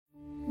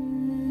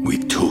We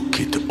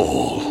took it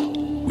all.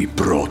 We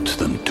brought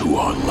them to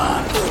our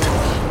land.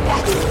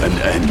 An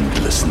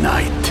endless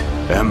night,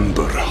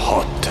 ember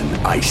hot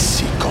and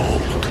icy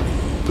cold.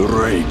 The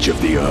rage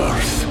of the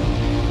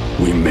earth.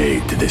 We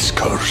made this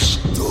curse.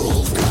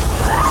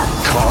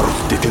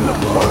 Carved it in the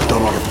blood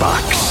on our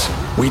backs.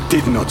 We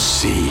did not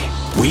see.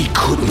 We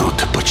could not,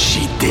 but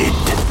she did.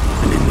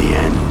 And in the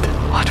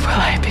end... What will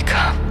I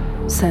become?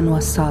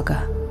 Senua's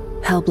Saga.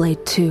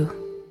 Hellblade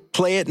 2.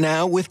 Play it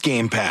now with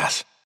Game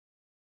Pass.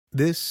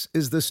 This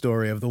is the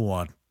story of the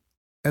one.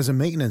 As a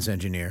maintenance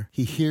engineer,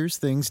 he hears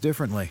things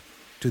differently.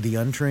 To the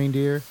untrained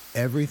ear,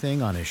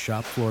 everything on his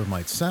shop floor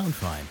might sound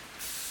fine,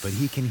 but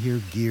he can hear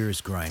gears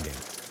grinding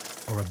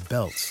or a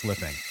belt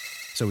slipping.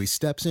 So he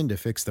steps in to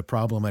fix the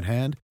problem at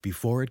hand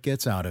before it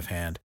gets out of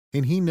hand.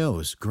 And he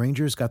knows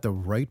Grainger's got the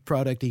right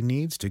product he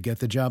needs to get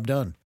the job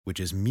done,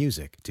 which is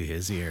music to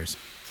his ears.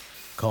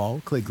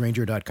 Call, click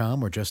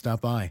Grainger.com, or just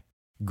stop by.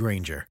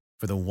 Grainger,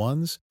 for the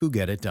ones who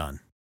get it done.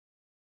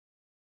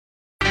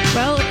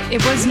 Well,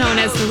 it was known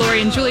as the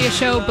Lori and Julia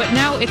Show, but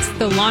now it's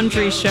the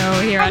Laundry Show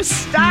here at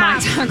My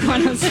Talk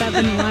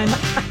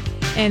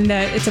 107.1. And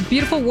it's a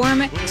beautiful,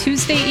 warm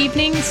Tuesday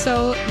evening,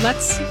 so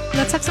let's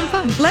have some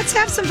fun. Let's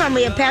have some fun.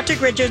 We have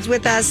Patrick Richards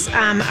with us,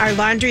 our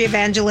laundry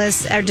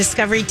evangelist, our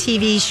Discovery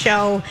TV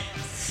show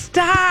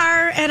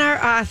star, and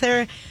our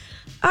author.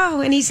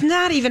 Oh, and he's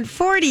not even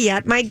 40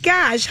 yet. My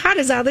gosh, how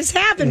does all this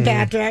happen,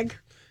 Patrick?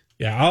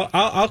 Yeah,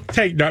 I'll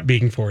take not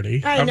being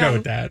 40. I'll go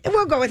with that.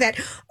 We'll go with that.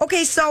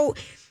 Okay, so...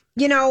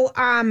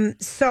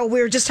 so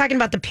we were just talking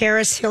about the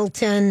Paris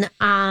Hilton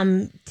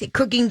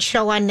cooking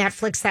show on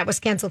Netflix that was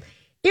canceled.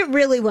 It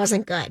really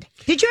wasn't good.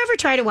 Did you ever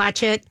try to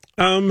watch it?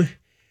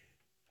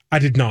 I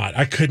did not.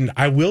 I couldn't.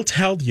 I will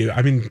tell you.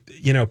 I mean,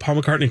 Paul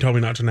McCartney told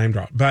me not to name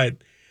drop, but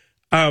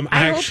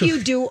I hope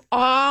you do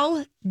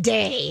all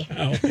day.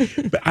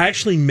 But I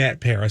actually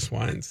met Paris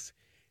once.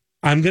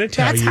 I'm going to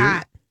tell you. That's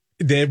hot.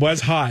 It was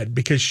hot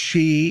because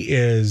she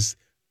is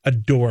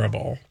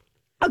adorable.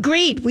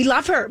 Agreed. We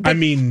love her.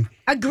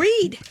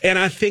 Agreed. And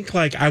I think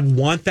I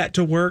want that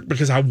to work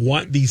because I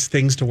want these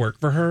things to work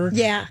for her.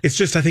 Yeah. It's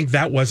just, I think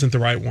that wasn't the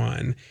right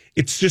one.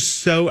 It's just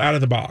so out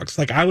of the box.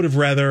 I would have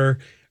rather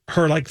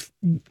her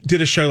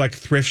did a show like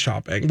thrift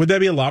shopping. Would that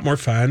be a lot more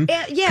fun?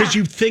 Yeah. Because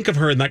you think of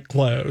her in that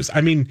clothes.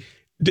 I mean,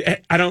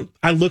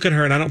 I look at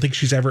her and I don't think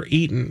she's ever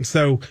eaten.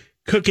 So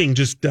cooking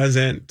just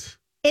doesn't.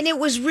 And it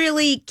was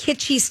really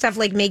kitschy stuff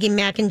like making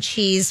mac and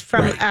cheese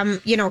from,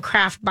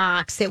 Kraft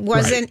Box. It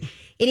wasn't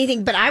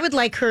anything, but I would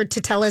like her to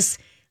tell us,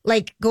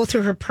 go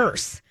through her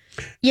purse.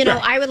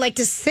 I would like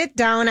to sit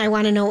down. I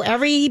want to know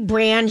every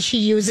brand she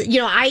uses.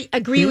 I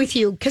agree with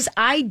you because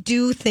I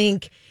do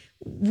think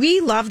we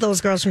love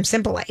those girls from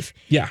Simple Life.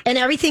 Yeah. And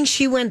everything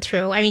she went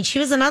through. I mean, she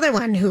was another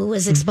one who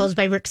was exposed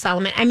by Rick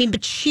Solomon. I mean,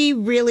 but she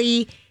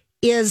really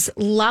is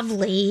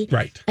lovely.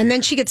 Right. And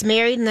then she gets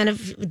married. And then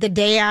the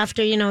day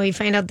after, you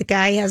find out the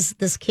guy has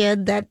this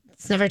kid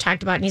that's never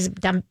talked about and he's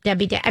a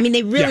Debbie dad. I mean,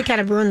 they really kind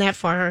of ruined that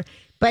for her.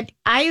 But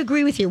I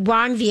agree with you.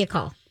 Wrong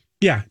vehicle.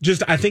 Yeah,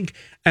 I think,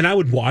 and I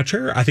would watch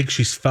her. I think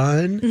she's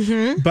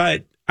fun,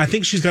 but I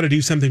think she's got to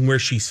do something where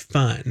she's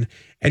fun.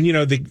 And,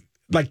 the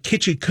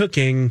kitschy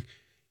cooking,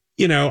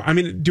 I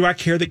mean, do I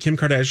care that Kim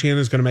Kardashian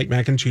is going to make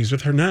mac and cheese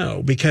with her?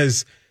 No,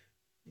 because,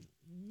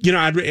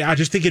 I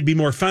just think it'd be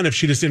more fun if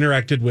she just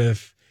interacted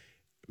with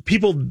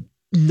people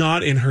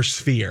not in her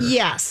sphere.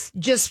 Yes,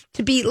 just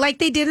to be like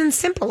they did in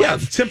Simple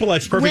Life. Yeah, Simple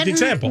Life's perfect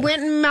example.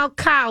 Went and milked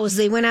cows.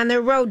 They went on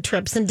their road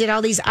trips and did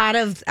all these out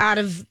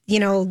of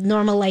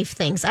normal life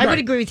things. I would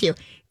agree with you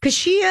because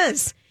she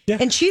is,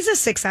 and she's a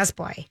success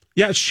boy.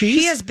 Yeah,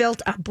 she has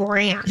built a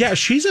brand. Yeah,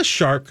 she's a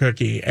sharp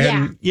cookie,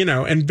 and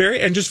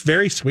and just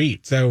very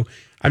sweet. So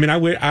I mean,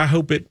 I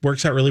hope it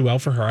works out really well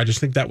for her. I just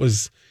think that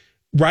was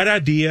right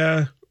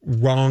idea,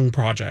 wrong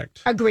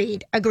project.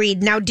 Agreed.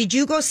 Now, did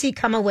you go see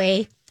Come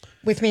Away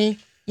with me?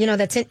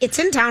 It's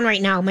in town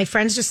right now. My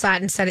friends just saw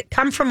it and said it.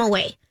 Come From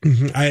Away.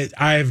 I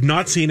have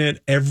not seen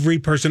it. Every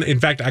person, in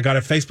fact, I got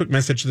a Facebook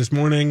message this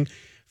morning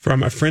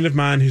from a friend of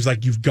mine who's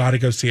like, "You've got to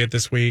go see it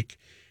this week."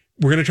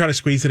 We're going to try to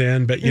squeeze it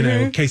in, but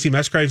Casey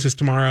Musgraves is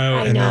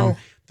tomorrow, then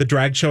the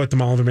drag show at the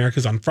Mall of America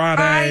is on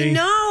Friday. I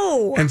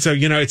know. And so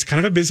it's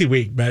kind of a busy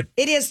week, but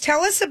it is.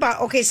 Tell us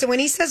about. Okay, so when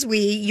he says we,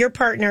 your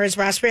partner is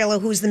Ross Riello,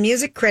 who's the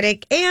music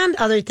critic and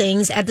other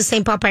things at the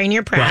St. Paul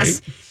Pioneer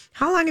Press. Right.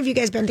 How long have you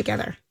guys been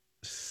together?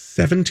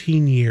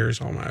 17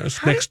 years almost.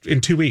 In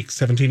 2 weeks,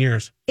 17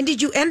 years. And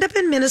did you end up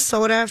in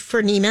Minnesota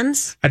for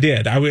Neiman's? I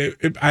did. I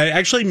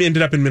actually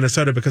ended up in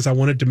Minnesota because I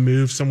wanted to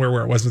move somewhere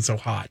where it wasn't so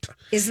hot.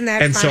 Isn't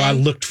that And funny? so I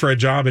looked for a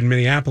job in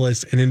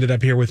Minneapolis and ended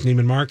up here with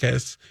Neiman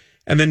Marcus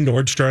and then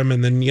Nordstrom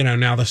and then,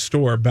 now the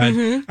store. But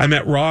I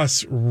met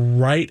Ross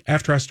right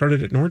after I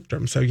started at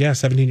Nordstrom. So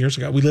 17 years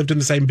ago. We lived in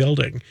the same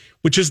building,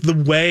 which is the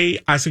way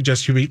I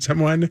suggest you meet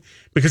someone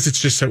because it's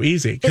just so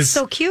easy. It's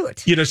so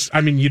cute.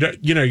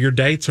 Your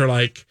dates are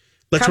like,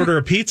 let's order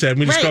a pizza and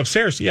we just go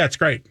upstairs. Yeah, it's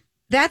great.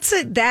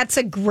 That's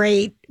a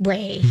great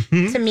way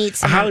to meet I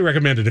someone. highly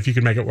recommend it if you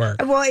can make it work.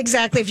 Well,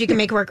 exactly, if you can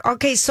make it work.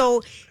 Okay,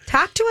 so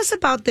talk to us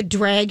about the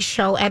drag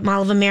show at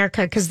Mall of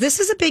America, because this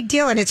is a big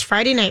deal, and it's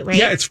Friday night, right?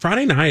 Yeah, it's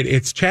Friday night.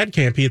 It's Chad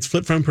Campy. It's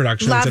Flip Phone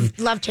Productions.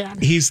 Love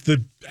Chad. He's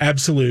the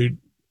absolute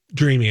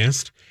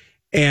dreamiest.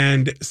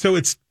 And so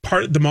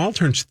the mall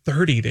turns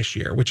 30 this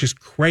year, which is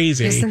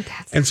crazy. Isn't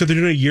that and so they're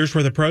doing a year's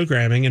worth of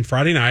programming, and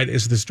Friday night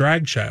is this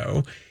drag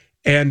show.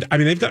 And I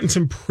mean, they've gotten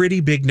some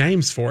pretty big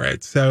names for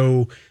it.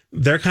 So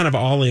they're kind of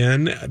all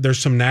in. There's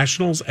some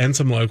nationals and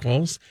some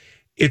locals.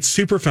 It's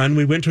super fun.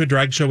 We went to a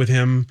drag show with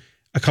him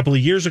a couple of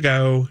years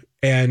ago.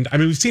 And I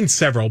mean, we've seen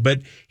several, but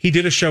he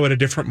did a show at a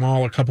different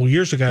mall a couple of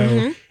years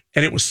ago.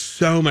 And it was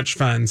so much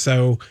fun.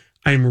 So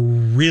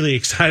I'm really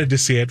excited to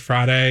see it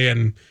Friday.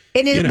 And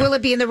will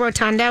it be in the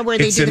Rotunda where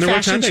they do the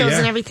fashion Rotunda, shows yeah.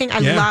 and everything? I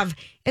love.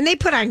 And they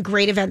put on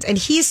great events. And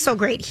he's so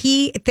great.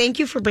 Thank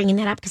you for bringing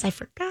that up, because I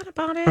forgot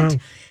about it. Oh.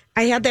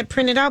 I had that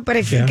printed out, but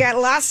I got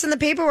lost in the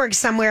paperwork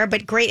somewhere.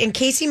 But great. And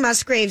Casey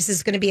Musgraves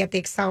is going to be at the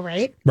Excel,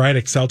 right? Right,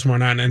 Excel tomorrow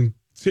night. And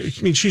I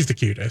mean, she's the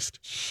cutest.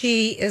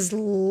 She is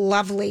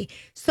lovely.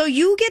 So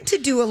you get to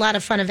do a lot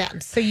of fun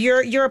events. So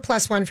you're a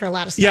plus one for a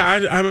lot of stuff.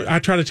 Yeah, I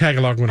try to tag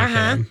along when I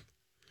can.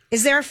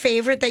 Is there a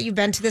favorite that you've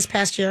been to this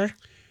past year?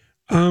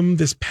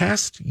 This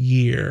past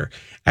year,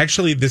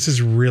 actually, this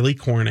is really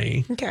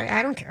corny. Okay,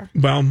 I don't care.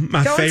 Well,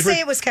 my Don't favorite. say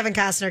it was Kevin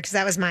Costner, because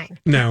that was mine.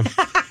 No,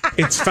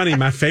 it's funny.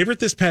 My favorite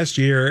this past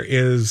year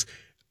is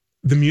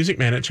the Music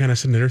Man at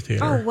Chanhassen Dinner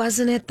Theater. Oh,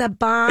 wasn't it the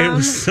bomb? It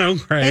was so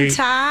great. And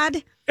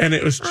Todd? And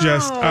it was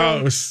just,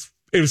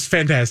 it was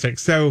fantastic.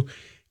 So,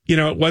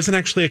 it wasn't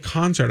actually a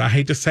concert. I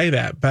hate to say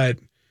that, but.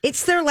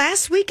 It's their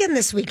last weekend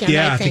this weekend,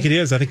 Yeah, I think. it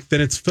is. I think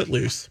then it's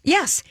Footloose.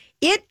 Yes.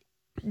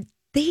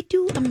 They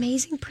do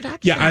amazing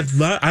productions. Yeah,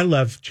 I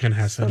love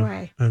Chanhassen. So do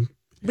I.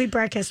 We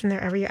broadcast from there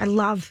every year. I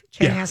love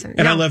Chanhassen.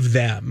 And I love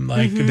them.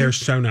 Like, they're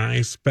so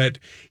nice. But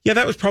yeah,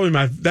 that was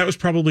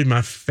probably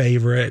my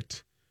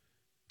favorite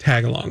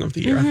tag along of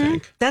the year, I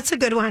think. That's a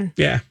good one.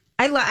 Yeah.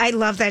 I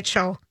love that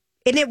show.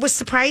 And it was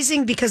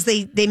surprising because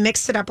they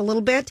mixed it up a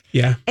little bit.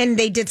 Yeah. And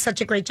they did such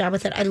a great job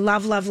with it. I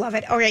love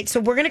it. All right. So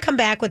we're going to come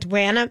back with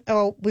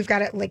we've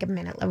got it like a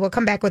minute. We'll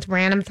come back with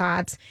random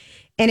thoughts.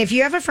 And if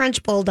you have a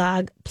French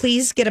Bulldog,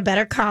 please get a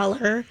better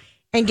collar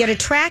and get a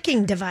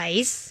tracking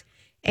device.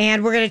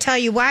 And we're going to tell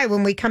you why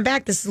when we come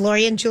back. This is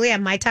Lori and Julia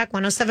on My Talk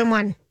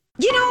 107.1.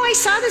 I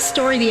saw this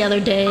story the other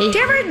day. Did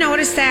you ever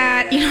notice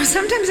that?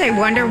 Sometimes I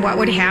wonder what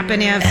would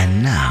happen if...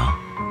 And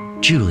now,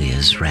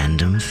 Julia's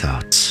random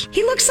thoughts.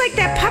 He looks like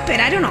that puppet.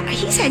 I don't know.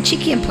 He's had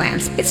cheeky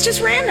implants. It's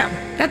just random.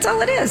 That's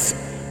all it is.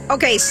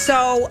 Okay,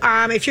 so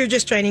if you're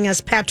just joining us,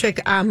 Patrick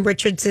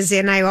Richards is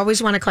in. I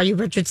always want to call you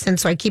Richardson,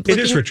 so I keep looking.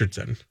 It is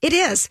Richardson. It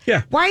is?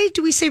 Yeah. Why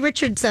do we say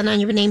Richardson on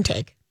your name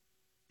tag?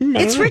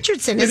 It's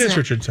Richardson, isn't it? It is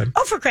Richardson.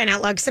 Oh, for crying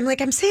out loud, because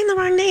I'm saying the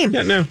wrong name.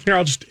 Yeah, no.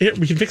 Here,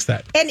 we can fix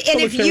that. And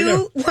if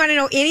you want to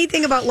know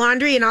anything about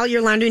laundry and all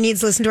your laundry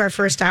needs, listen to our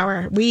first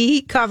hour.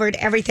 We covered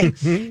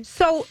everything.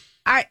 So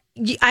I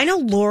know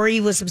Lori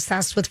was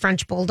obsessed with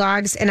French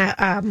Bulldogs,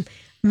 and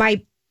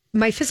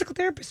my physical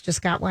therapist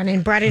just got one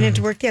and brought it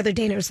into work the other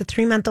day, and it was a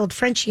 3-month-old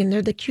Frenchie, and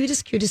they're the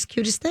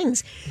cutest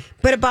things.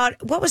 But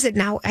about, what was it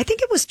now? I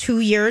think it was 2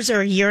 years or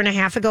a year and a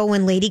half ago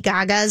when Lady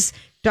Gaga's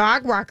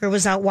dog walker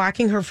was out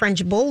walking her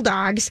French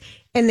Bulldogs,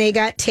 and they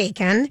got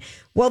taken.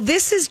 Well,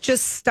 this has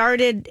just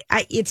started.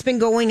 It's been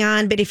going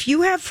on, but if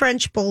you have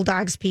French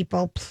Bulldogs,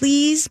 people,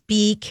 please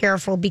be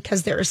careful,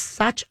 because there is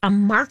such a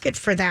market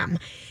for them.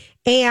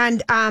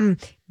 And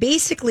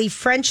basically,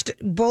 French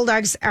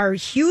Bulldogs are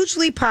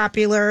hugely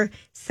popular,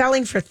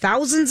 selling for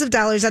thousands of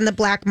dollars on the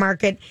black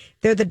market.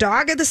 They're the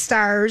dog of the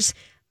stars.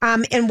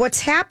 And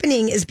what's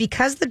happening is,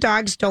 because the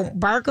dogs don't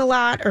bark a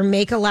lot or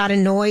make a lot of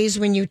noise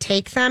when you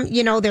take them,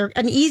 they're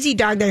an easy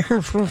dog. They're,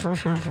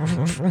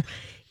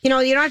 you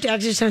don't have to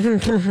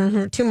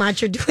exercise too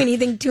much or do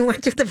anything too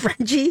much with the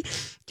Frenchie.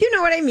 Do you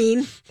know what I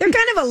mean? They're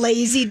kind of a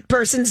lazy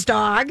person's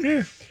dog.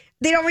 Yeah.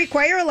 They don't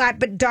require a lot,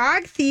 but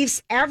dog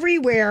thieves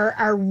everywhere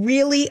are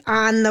really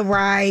on the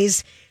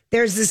rise.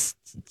 There's this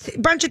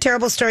bunch of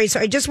terrible stories.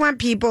 So I just want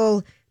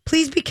people,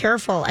 please be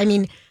careful. I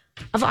mean,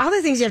 of all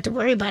the things you have to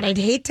worry about, I'd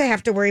hate to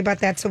have to worry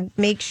about that. So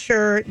make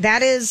sure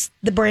that is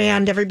the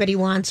brand everybody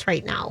wants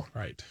right now.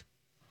 Right.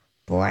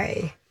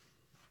 Boy.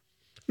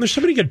 There's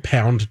so many good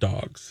pound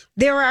dogs.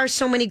 There are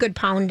so many good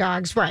pound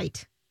dogs,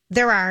 right?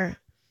 There are.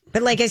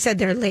 But like I said,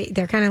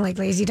 they're kind of like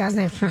lazy dogs.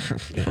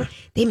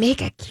 They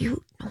make a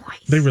cute noise.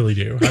 They really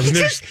do. I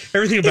mean,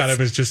 everything about them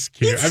is just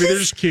cute. I mean, they're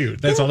just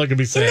cute. That's all that can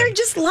be said. And they're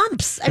just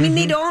lumps. I mean,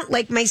 they don't,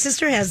 like, my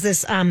sister has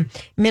this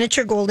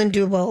miniature golden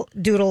doodle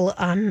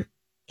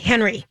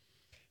Henry.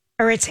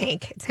 Or it's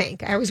Hank. It's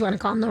Hank. I always want to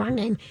call him the wrong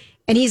name.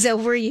 And he's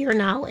over a year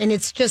now. And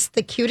it's just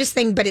the cutest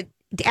thing. But it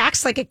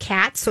acts like a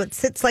cat. So it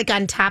sits like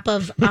on top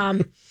of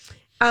the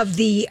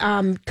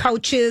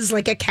couches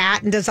like a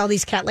cat and does all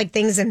these cat-like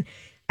things.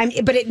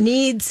 But it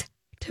needs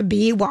to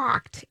be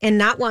walked, and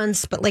not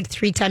once, but like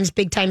 3 times,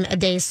 big time a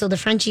day. So the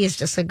Frenchie is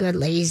just a good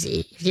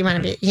lazy. If you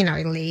want to be,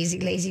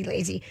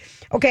 lazy.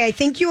 Okay, I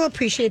think you'll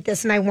appreciate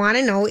this, and I want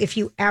to know if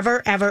you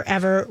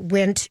ever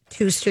went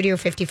to Studio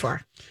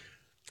 54.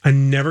 I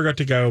never got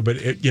to go, but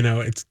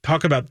it's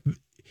talk about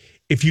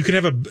if you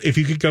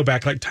could go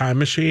back like time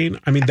machine.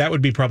 I mean, that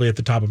would be probably at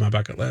the top of my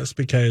bucket list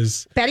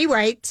because Betty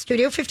White,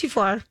 Studio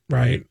 54.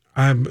 Right.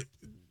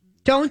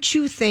 Don't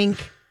you think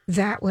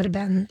that would have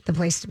been the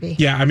place to be?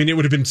 Yeah, I mean, it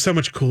would have been so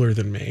much cooler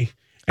than me.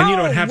 And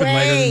it happened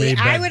later than me.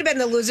 But I would have been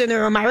the loser in the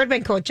room. I would have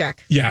been Kocak.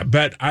 Yeah,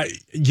 but I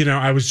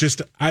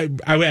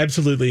would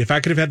absolutely, if I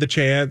could have had the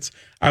chance,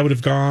 I would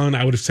have gone.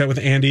 I would have sat with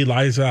Andy,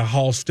 Liza,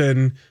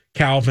 Halston,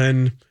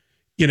 Calvin,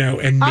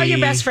 and all me. your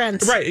best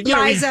friends, right?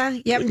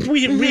 Liza.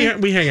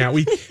 We hang out.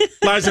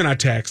 Liza and I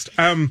text.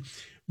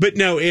 But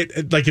no,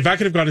 like if I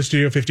could have gone to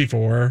Studio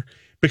 54.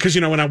 Because,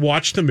 when I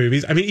watch the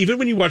movies, I mean, even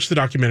when you watch the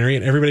documentary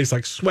and everybody's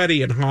like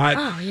sweaty and hot,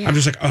 I'm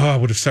just like, I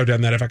would have so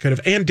done that if I could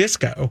have. And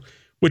disco,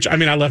 which, I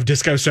mean, I love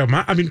disco so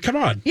much. I mean, come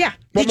on. Yeah.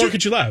 What more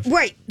could you love?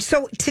 Right.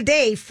 So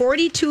today,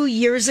 42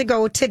 years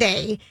ago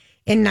today,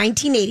 in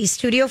 1980,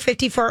 Studio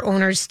 54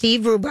 owners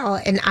Steve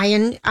Rubel and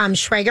Ian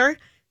Schrager,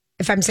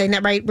 if I'm saying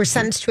that right, were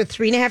sentenced to a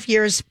 3.5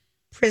 years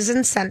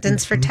prison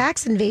sentence for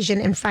tax evasion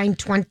and fined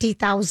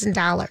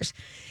 $20,000.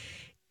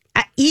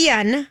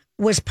 Ian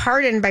was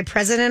pardoned by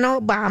President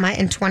Obama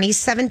in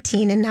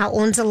 2017 and now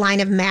owns a line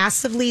of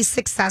massively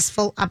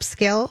successful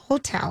upscale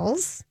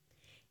hotels.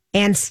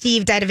 And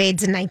Steve died of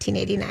AIDS in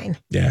 1989.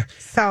 Yeah.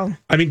 So,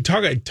 I mean,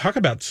 talk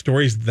about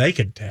stories they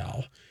could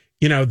tell.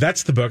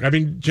 That's the book. I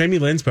mean, Jamie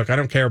Lynn's book, I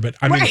don't care, but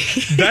I mean,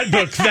 that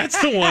book,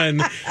 that's the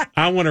one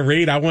I want to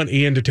read. I want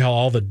Ian to tell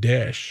all the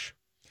dish.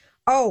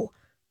 Oh,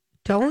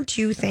 don't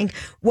you think?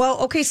 Well,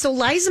 okay, so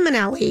Liza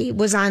Minnelli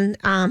was on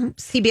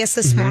CBS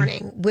this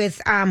morning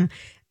with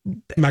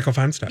Michael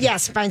Feinstein.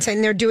 Yes,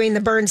 Feinstein. They're doing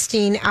the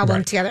Bernstein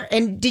album together.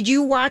 And did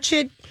you watch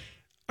it?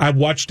 I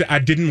watched it. I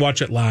didn't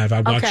watch it live.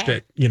 I watched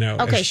it,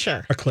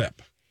 sure. A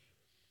clip.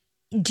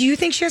 Do you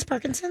think she has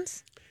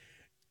Parkinson's?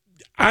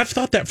 I've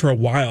thought that for a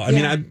while. I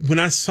mean, when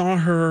I saw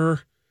her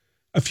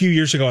a few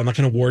years ago on like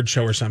an award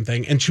show or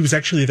something, and she was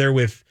actually there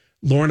with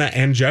Lorna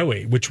and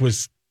Joey, which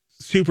was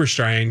super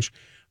strange.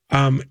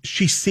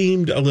 She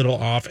seemed a little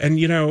off, and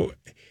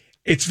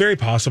it's very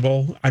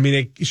possible. I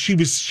mean, she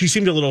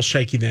seemed a little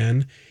shaky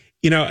then.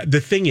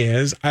 The thing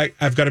is,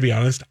 I've got to be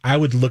honest. I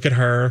would look at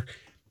her,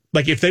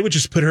 like if they would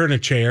just put her in a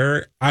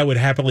chair, I would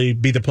happily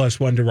be the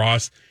 +1 to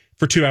Ross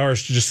for 2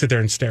 hours to just sit there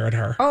and stare at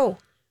her. Oh,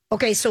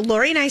 okay. So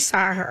Lori and I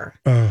saw her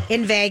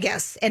in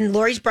Vegas, and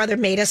Lori's brother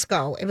made us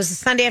go. It was a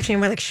Sunday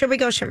afternoon. We're like, should we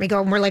go? Shouldn't we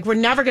go? And we're like, we're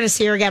never going to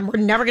see her again.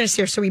 We're never going to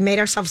see her. So we made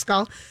ourselves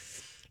go.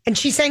 And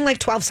she sang like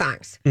 12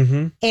 songs.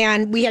 Mm-hmm.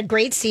 And we had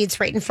great seats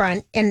right in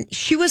front. And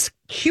she was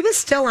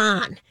still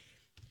on.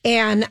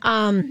 And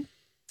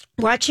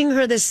watching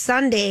her this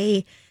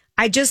Sunday,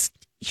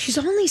 she's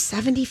only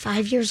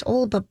 75 years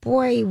old, but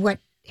boy, what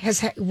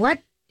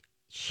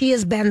she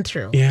has been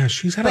through. Yeah,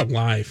 she's had a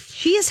life.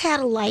 She has had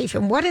a life,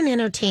 and what an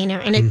entertainer.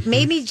 And it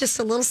made me just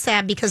a little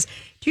sad because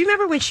do you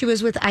remember when she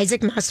was with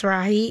Isaac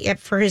Mizrahi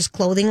for his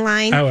clothing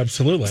line? Oh,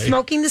 absolutely.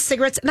 Smoking the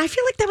cigarettes. And I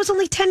feel like that was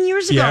only 10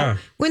 years ago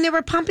when they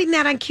were pumping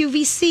that on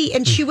QVC.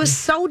 And she was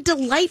so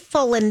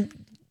delightful and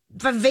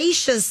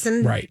vivacious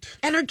and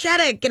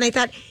energetic. And I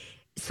thought,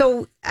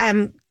 so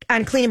on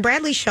Colleen and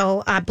Bradley's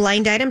show,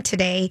 Blind Item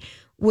today,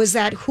 was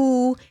that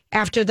who,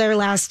 after their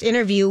last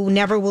interview,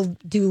 never will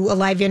do a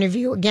live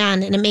interview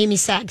again. And it made me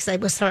sad because I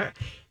was her.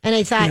 And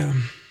I thought,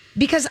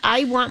 because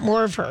I want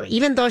more of her,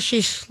 even though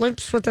she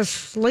slips with a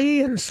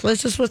slee and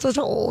slices with a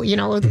toe,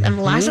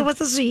 and Liza with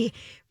a Z,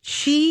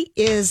 she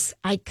is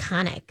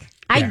iconic.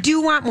 I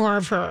do want more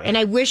of her. And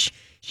I wish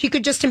she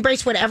could just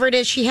embrace whatever it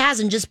is she has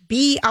and just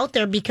be out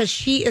there because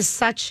she is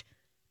such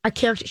a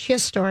character. She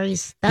has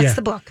stories. That's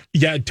the book.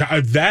 Yeah,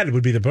 that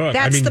would be the book.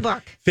 That's the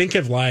book. Think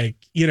of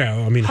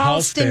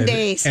Halston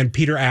days. And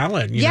Peter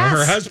Allen,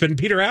 her husband,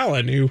 Peter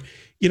Allen, who,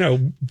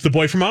 the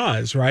boy from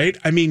Oz, right?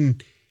 I mean,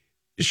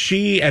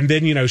 she then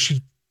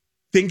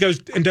goes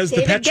and does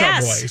David the Pet Shop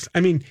Guest. Boys.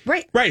 I mean,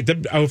 right.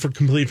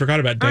 Completely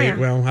forgot about David.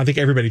 Well, I think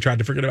everybody tried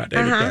to forget about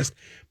David Guest.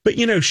 But,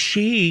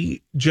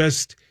 she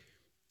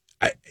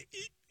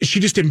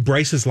just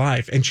embraces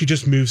life and she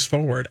just moves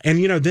forward.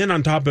 And, then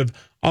on top of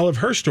all of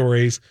her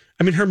stories,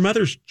 I mean, her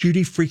mother's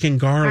Judy freaking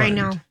Garland.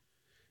 I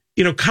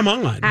know. Come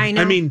on. I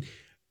know. I mean,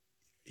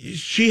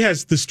 she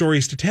has the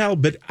stories to tell,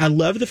 but I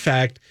love the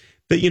fact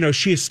that,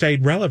 she has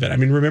stayed relevant. I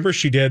mean, remember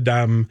she did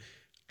the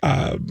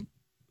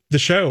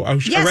show,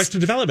 Arrested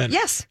Development.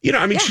 Yes.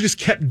 She just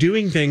kept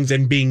doing things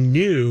and being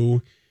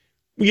new,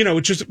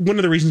 which is one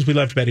of the reasons we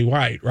loved Betty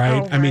White,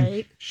 right? Oh, I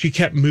mean, she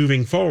kept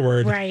moving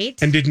forward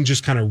and didn't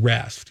just kind of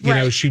rest.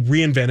 She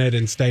reinvented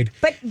and stayed.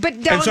 But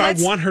and so I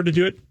want her to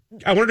do it.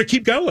 I want her to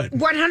keep going.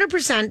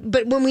 100%.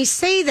 But when we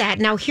say that,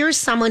 now here's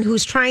someone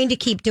who's trying to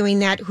keep doing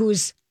that,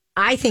 who's,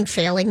 I think,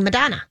 failing,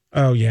 Madonna.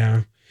 Oh,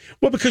 yeah.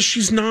 Well, because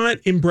she's not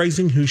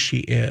embracing who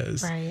she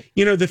is. Right.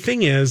 The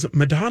thing is,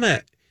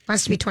 Madonna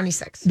wants to be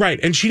 26. Right.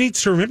 And she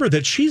needs to remember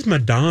that she's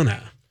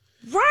Madonna.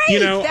 Right. You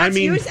know,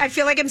 That's I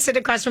feel like I'm sitting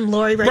across from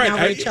Lori right now,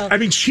 Rachel. I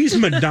mean, she's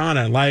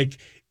Madonna. Like,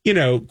 you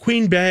know,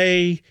 Queen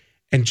Bey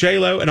and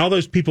J-Lo and all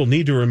those people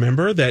need to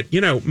remember that,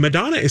 you know,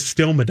 Madonna is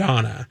still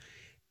Madonna.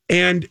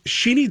 And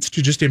she needs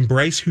to just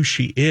embrace who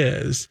she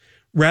is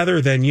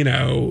rather than, you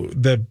know,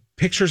 the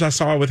pictures I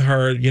saw with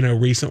her, you know,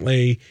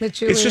 recently. It's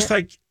just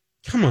like,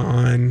 come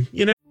on,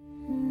 you know.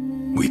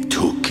 We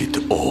took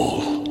it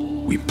all.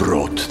 We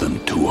brought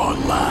them to our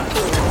land.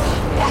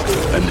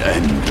 An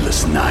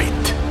endless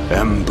night,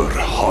 ember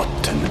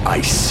hot and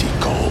icy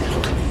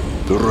cold.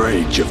 The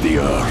rage of the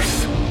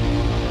earth.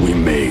 We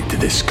made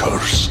this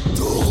curse.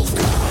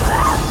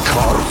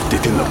 Carved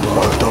it in the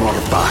blood on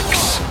our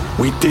backs.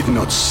 We did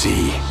not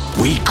see.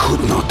 We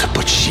could not,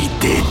 but she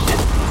did.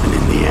 And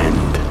in the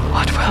end,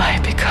 What will I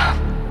become?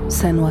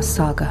 Senua's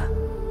Saga.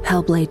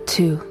 Hellblade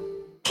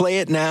 2. Play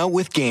it now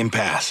with Game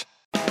Pass.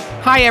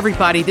 Hi,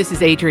 everybody. This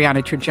is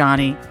Adriana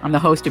Trajani. I'm the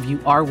host of You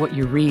Are What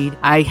You Read.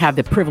 I have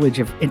the privilege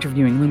of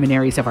interviewing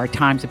luminaries of our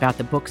times about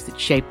the books that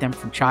shaped them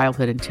from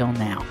childhood until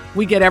now.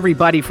 We get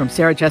everybody from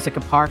Sarah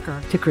Jessica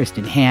Parker to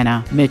Kristen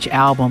Hanna, Mitch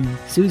Albom,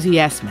 Susie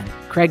Essman,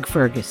 Craig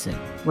Ferguson,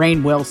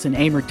 Rainn Wilson,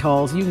 Amor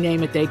Tolls, you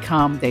name it, they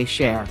come, they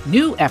share.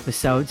 New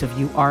episodes of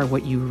You Are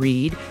What You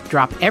Read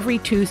drop every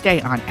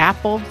Tuesday on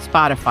Apple,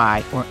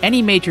 Spotify, or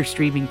any major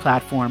streaming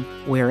platform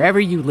wherever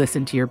you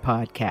listen to your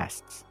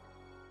podcasts.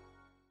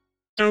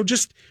 You know,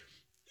 just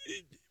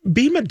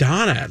be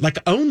Madonna. Like,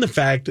 own the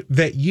fact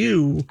that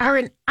you are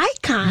an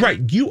icon. Right.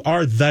 You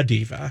are the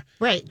diva.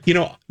 Right. You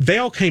know, they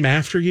all came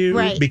after you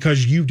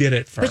because you did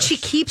it first. But she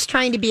keeps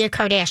trying to be a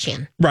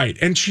Kardashian. Right.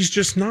 And she's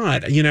just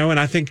not, you know, and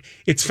I think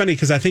it's funny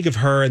because I think of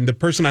her, and the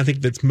person I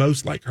think that's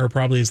most like her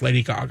probably is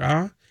Lady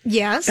Gaga.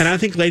 Yes. And I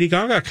think Lady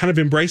Gaga kind of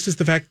embraces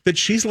the fact that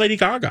she's Lady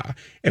Gaga.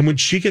 And when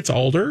she gets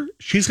older,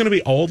 she's going to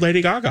be old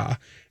Lady Gaga.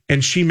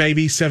 And she may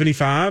be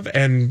 75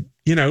 and,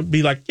 you know,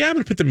 be like, yeah, I'm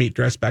going to put the meat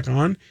dress back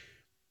on.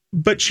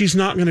 But she's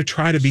not going to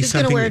try to be something. She's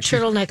going to wear a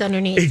turtleneck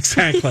underneath.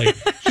 Exactly.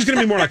 She's going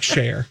to be more like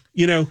Cher,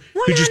 you know,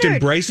 100. who just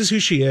embraces who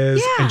she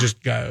is and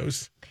just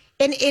goes.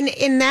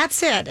 And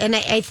that's it. And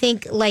I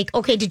think, like,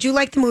 okay, did you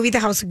like the movie The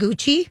House of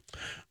Gucci?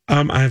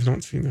 I have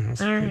not seen The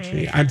House of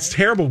Gucci. It's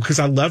terrible because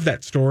I love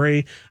that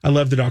story. I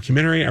love the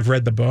documentary. I've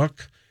read the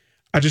book.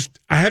 I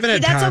haven't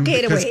had time. That's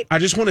okay to wait. I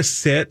just want to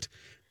sit.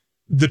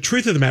 The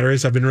truth of the matter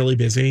is I've been really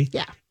busy.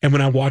 Yeah. And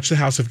when I watch The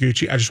House of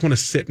Gucci, I just want to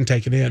sit and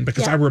take it in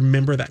because I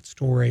remember that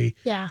story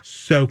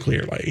so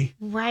clearly.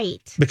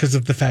 Right. Because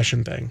of the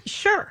fashion thing.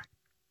 Sure.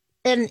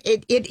 And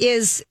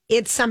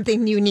it's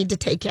something you need to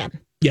take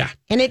in. Yeah.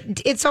 And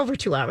it's over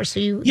 2 hours,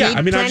 so you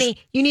need plenty.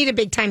 You need a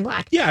big time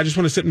block. Yeah, I just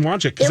want to sit and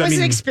watch it. It was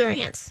an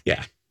experience.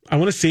 Yeah. I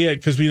want to see it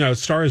because, you know,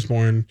 Star is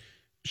Born.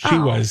 She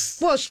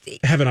was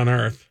heaven on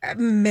earth.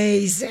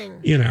 Amazing.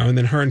 You know, and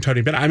then her and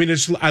Tony Bennett. I mean,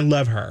 I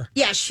love her.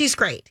 Yeah, she's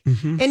great.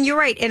 Mm-hmm. And you're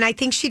right. And I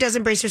think she does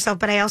embrace herself,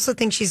 but I also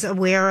think she's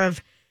aware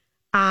of,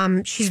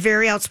 she's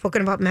very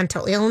outspoken about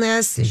mental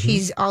illness. Mm-hmm.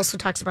 She also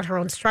talks about her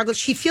own struggles.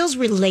 She feels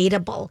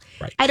relatable.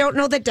 Right. I don't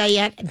know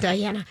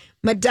that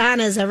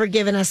Madonna has ever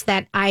given us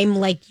that I'm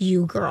like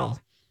you girl.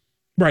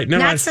 Right. No,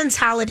 Not since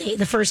Holiday,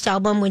 the first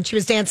album, when she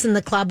was dancing in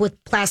the club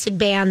with plastic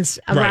bands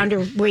around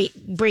her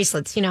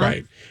bracelets, you know?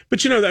 Right.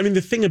 But, you know, I mean, the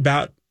thing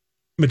about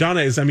Madonna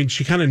is, I mean,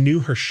 she kind of knew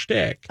her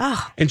shtick.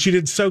 Oh. And she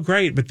did so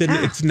great. But then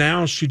it's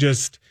now she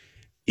just,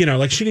 you know,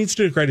 like she needs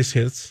to do greatest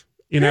hits,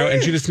 you know,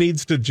 and she just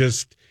needs to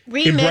just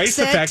embrace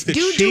the fact that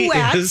she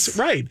is,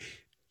 right.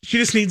 She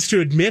just needs to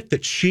admit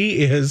that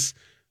she is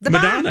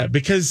Madonna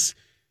because,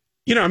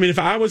 you know, I mean, if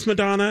I was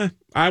Madonna,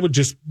 I would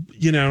just,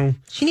 you know.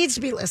 She needs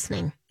to be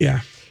listening.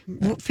 Yeah.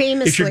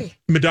 Famously.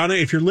 Madonna,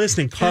 if you're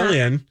listening, call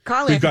in.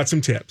 We've got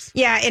some tips.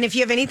 Yeah, and if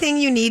you have anything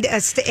you need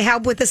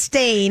help with a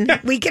stain,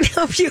 we can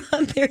help you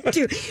on there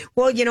too.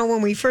 Well, you know,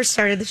 when we first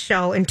started the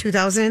show in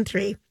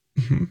 2003,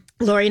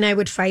 Lori and I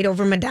would fight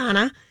over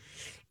Madonna.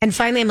 And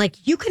finally, I'm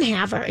like, you can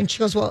have her. And she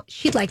goes, well,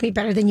 she'd like me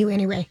better than you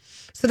anyway.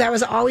 So that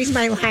was always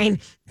my line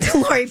to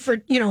Lori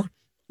for, you know,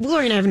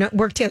 Lori and I have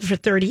worked together for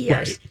 30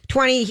 years,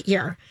 20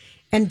 here.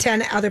 And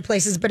 10 other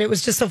places, but it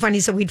was just so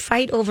funny. So we'd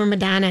fight over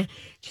Madonna.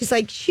 She's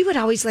like, she would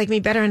always like me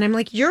better. And I'm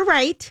like, you're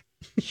right.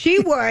 She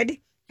would.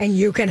 And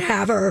you can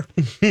have her.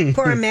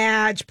 Poor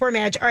Madge. All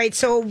right.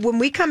 So when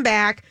we come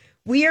back,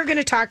 we are going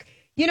to talk,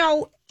 you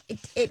know,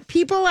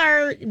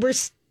 we're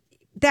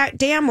that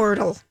damn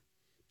Wordle.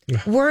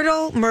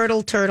 Wordle,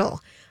 Myrtle,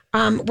 Turtle.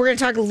 We're going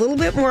to talk a little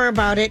bit more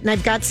about it. And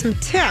I've got some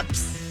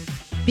tips.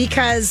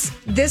 Because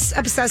this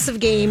obsessive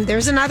game,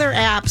 there's another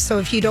app, so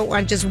if you don't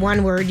want just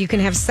one word, you can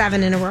have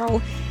 7 in a row.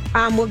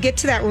 We'll get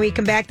to that when we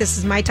come back. This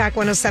is My Talk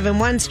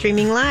 107.1,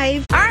 streaming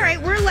live. All right,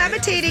 we're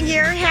levitating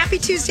here. Happy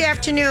Tuesday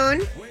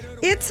afternoon.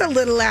 It's a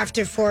little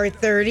after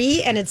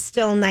 4:30, and it's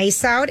still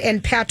nice out,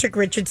 and Patrick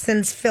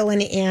Richardson's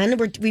filling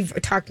in. We've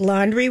talked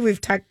laundry.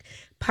 We've talked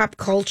pop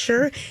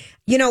culture.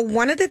 You know,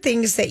 one of the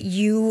things that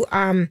you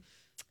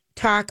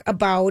talk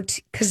about,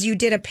 because you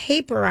did a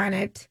paper on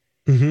it,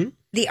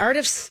 the art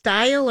of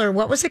style, or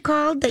what was it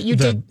called that you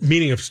did? The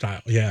meaning of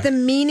style, yeah. The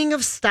meaning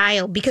of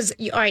style, because,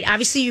 all right,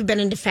 obviously you've been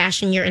into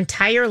fashion your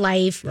entire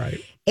life.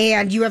 Right.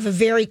 And you have a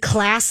very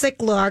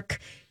classic look.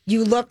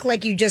 You look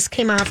like you just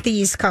came off the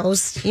East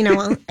Coast,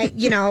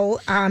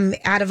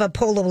 out of a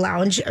polo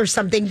lounge or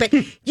something. But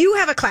you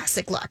have a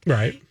classic look.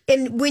 Right.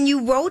 And when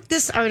you wrote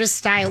this art of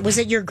style, was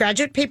it your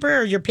graduate paper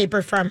or your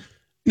paper from?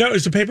 No, it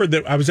was a paper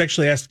that I was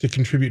actually asked to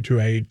contribute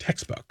to a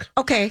textbook.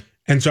 Okay.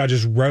 And so I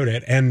just wrote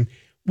it. And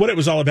what it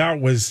was all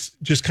about was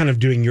just kind of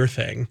doing your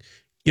thing.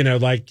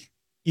 Like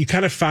you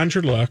kind of find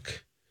your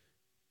look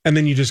and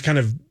then you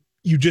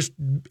just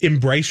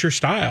embrace your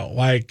style.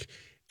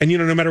 And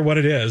no matter what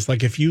it is,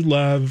 like if you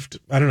loved,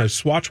 I don't know,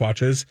 Swatch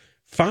watches,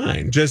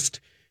 fine.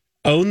 Just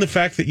own the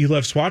fact that you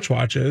love Swatch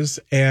watches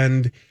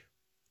and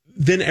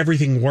then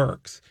everything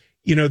works.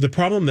 The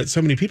problem that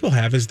so many people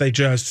have is they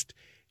just,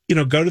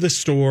 go to the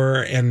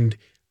store and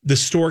the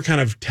store kind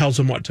of tells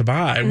them what to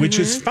buy, which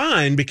is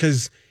fine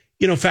because,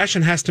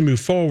 fashion has to move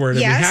forward and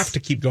we have to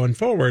keep going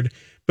forward.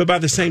 But by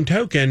the same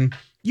token,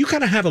 you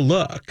kind of have a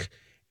look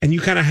and you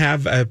kind of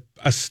have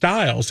a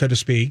style, so to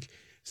speak.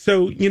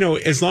 So,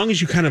 as long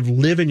as you kind of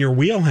live in your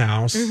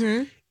wheelhouse,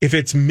 if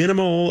it's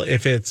minimal,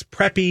 if it's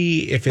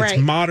preppy, if it's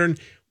modern,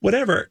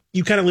 whatever,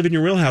 you kind of live in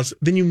your wheelhouse,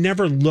 then you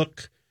never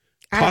look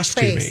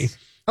costumey.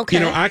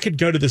 Okay. I could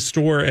go to the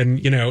store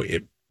and,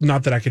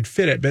 not that I could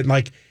fit it, but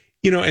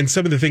and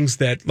some of the things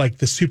that like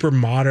the super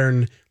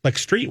modern, like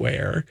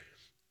streetwear,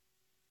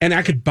 and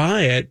I could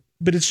buy it,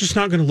 but it's just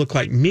not going to look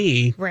like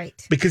me.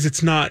 Right. Because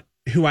it's not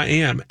who I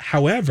am.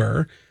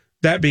 However,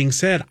 that being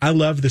said, I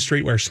love the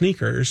streetwear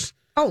sneakers.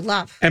 Oh,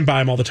 love. And buy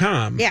them all the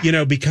time.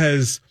 Yeah.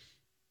 Because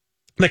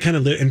that kind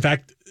of, in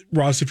fact,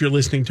 Ross, if you're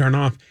listening, turn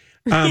off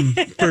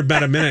for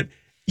about a minute.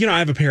 I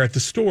have a pair at the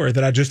store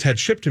that I just had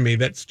shipped to me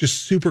that's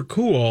just super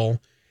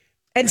cool.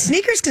 And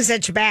sneakers can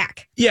set you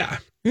back. Yeah.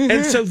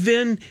 And so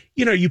then,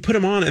 you put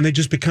them on and they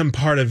just become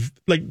part of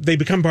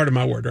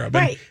my wardrobe.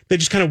 Right. And they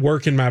just kind of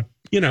work in my,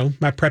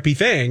 my preppy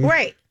thing.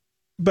 Right.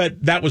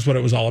 But that was what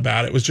it was all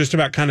about. It was just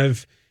about kind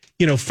of,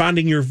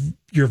 finding your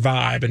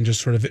vibe and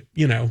just sort of,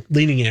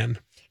 leaning in.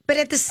 But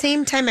at the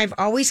same time, I've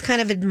always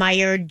kind of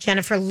admired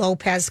Jennifer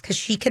Lopez because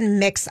she can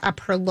mix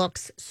up her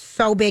looks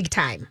so big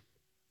time.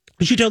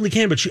 She totally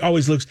can, but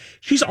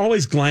she's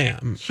always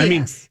glam.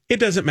 It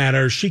doesn't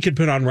matter. She could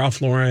put on Ralph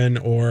Lauren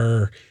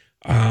or,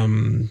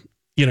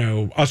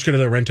 Oscar de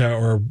la Renta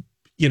or,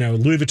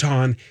 Louis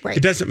Vuitton. Right. It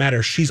doesn't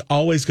matter. She's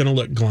always going to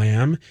look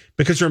glam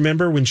because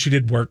remember when she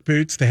did work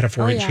boots, they had a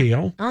 4-inch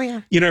heel. Oh,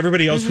 yeah.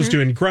 Everybody else was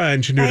doing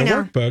grunge and doing a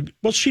work boot.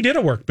 Well, she did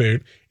a work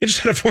boot. It just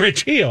had a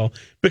 4-inch heel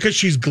because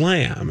she's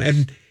glam.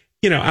 And,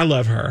 I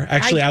love her.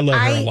 Actually, I love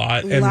her a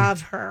lot. I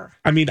love her.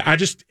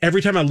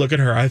 Every time I look at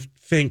her, I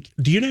think,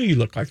 do you know you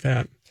look like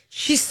that?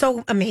 She's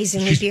so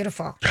amazingly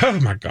beautiful. Oh,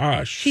 my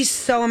gosh. She's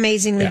so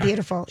amazingly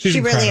beautiful. She's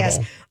really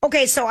incredible. is.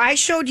 Okay, so I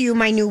showed you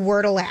my new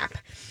Wordle app.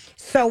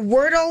 So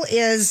Wordle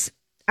is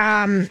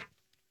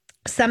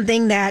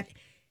something that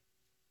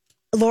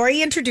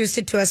Lori introduced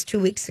it to us 2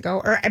 weeks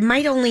ago, or it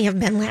might only have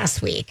been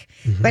last week.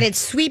 But it's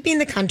sweeping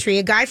the country.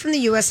 A guy from the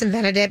U.S.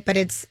 invented it, but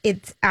it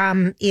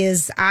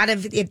is out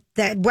of it.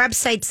 The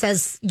website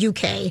says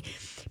UK.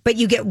 But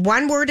you get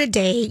one word a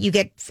day.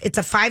 It's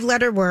a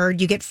 5-letter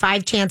word. You get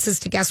 5 chances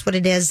to guess what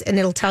it is, and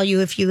it'll tell you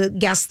if you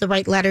guess the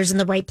right letters in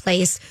the right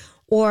place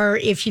or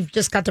if you've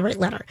just got the right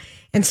letter.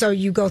 And so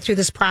you go through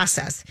this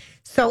process.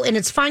 So, and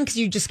it's fun because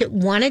you just get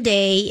one a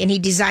day, and he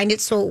designed it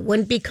so it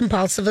wouldn't be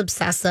compulsive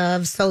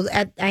obsessive. So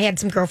I had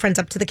some girlfriends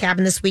up to the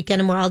cabin this weekend,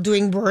 and we're all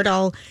doing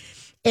Wordle,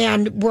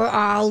 and we're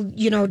all,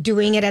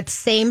 doing it at the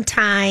same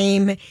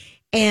time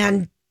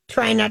and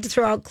trying not to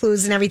throw out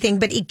clues and everything.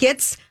 But it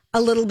gets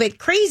a little bit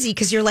crazy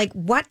because you're like,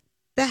 what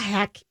the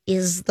heck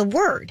is the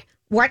word?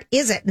 What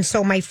is it? And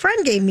so my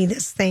friend gave me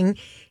this thing,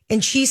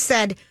 and she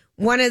said,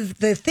 one of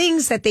the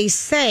things that they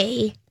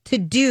say to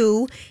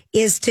do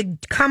is to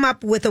come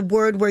up with a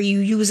word where you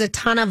use a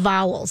ton of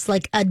vowels,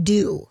 like a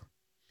do,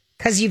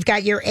 because you've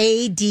got your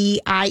A,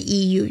 D, I,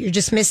 E, U. You're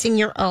just missing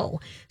your O.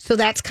 So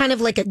that's kind of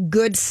like a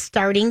good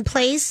starting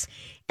place.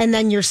 And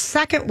then your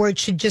second word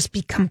should just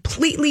be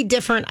completely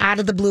different out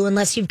of the blue,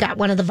 unless you've got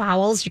one of the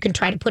vowels. You can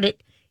try to put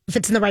it, if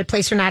it's in the right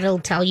place or not, it'll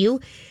tell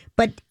you.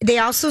 But they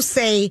also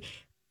say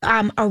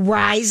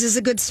arise is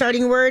a good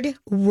starting word,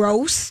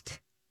 roast,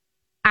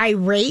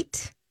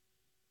 irate.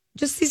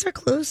 Just these are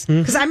clues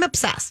because I'm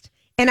obsessed.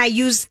 And I've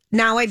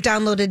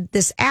downloaded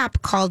this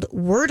app called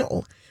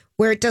Wordle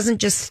where it doesn't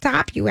just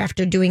stop you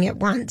after doing it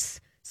once.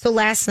 So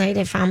last night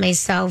I found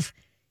myself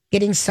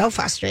getting so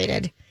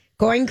frustrated,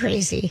 going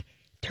crazy,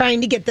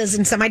 trying to get this,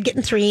 and some I'd get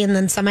in 3, and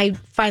then some I'd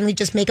finally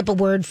just make up a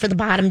word for the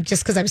bottom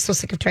just because I was so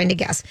sick of trying to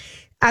guess.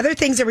 Other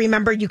things to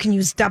remember, you can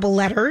use double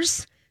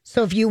letters.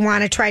 So if you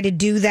want to try to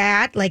do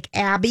that, like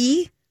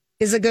Abby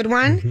is a good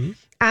one.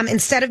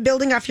 Instead of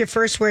building off your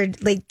first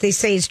word, like they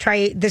say, is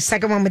try the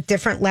second one with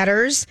different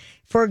letters.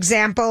 For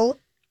example,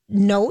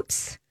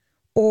 notes,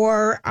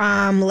 or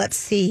let's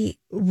see,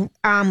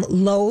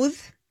 loathe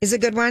is a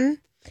good one.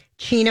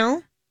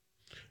 Chino.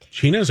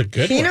 Chino's a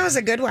good one. Chino's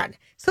a good one.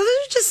 So those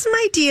are just some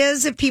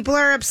ideas if people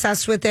are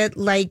obsessed with it,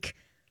 like,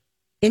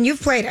 and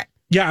you've played it.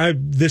 Yeah,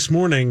 this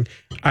morning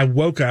I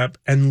woke up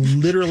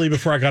and literally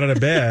before I got out of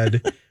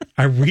bed,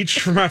 I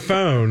reached for my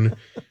phone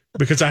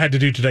because I had to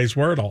do today's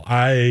Wordle.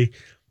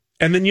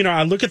 And then,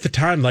 I look at the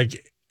time,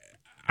 like,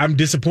 I'm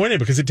disappointed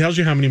because it tells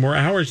you how many more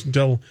hours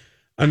until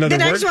another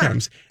word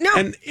comes. No.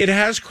 And it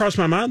has crossed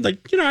my mind,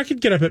 like, I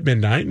could get up at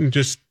midnight and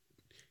just,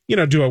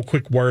 do a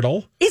quick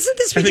Wordle. Isn't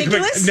this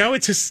ridiculous? No,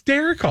 it's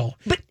hysterical.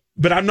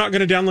 But I'm not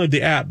going to download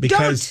the app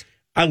because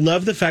I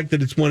love the fact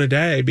that it's one a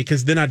day,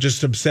 because then I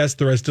just obsess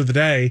the rest of the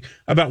day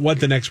about what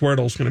the next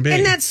Wordle is going to be.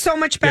 And that's so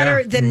much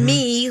better than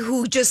me,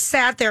 who just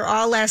sat there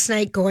all last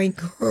night going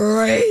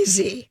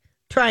crazy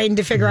trying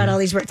to figure out all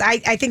these words. I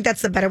think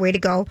that's the better way to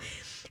go.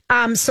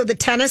 So the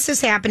tennis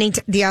is happening,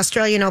 the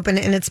Australian Open,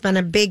 and it's been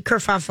a big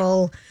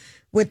kerfuffle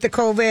with the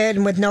COVID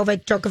and with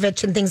Novak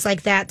Djokovic and things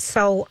like that.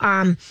 So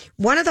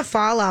one of the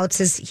fallouts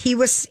is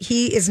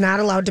he is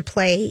not allowed to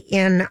play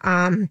in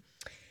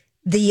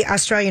the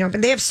Australian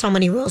Open. They have so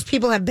many rules.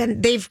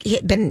 They've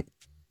been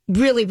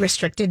really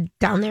restricted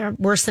down there,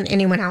 worse than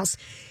anyone else.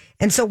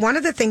 And so one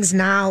of the things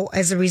now,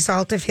 as a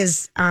result of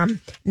his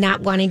not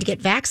wanting to get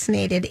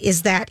vaccinated,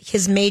 is that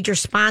his major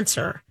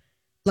sponsor,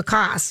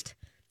 Lacoste.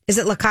 Is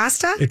it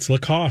Lacoste? It's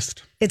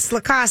Lacoste. It's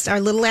Lacoste, our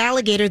little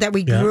alligator that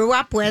we grew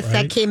up with,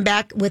 that came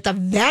back with a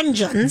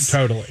vengeance.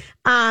 Totally.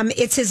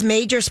 It's his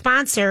major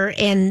sponsor,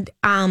 and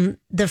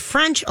the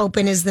French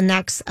Open is the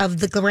next of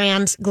the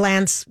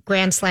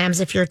Grand Slams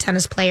if you're a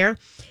tennis player.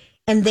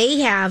 And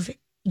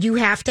you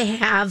have to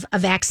have a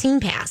vaccine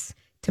pass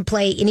to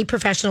play any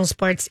professional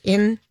sports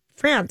in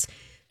France.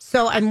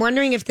 So I'm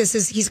wondering if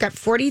he's got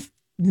 $40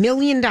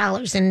 million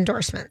in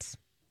endorsements.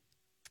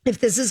 If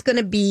this is going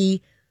to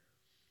be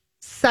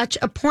such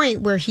a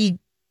point where he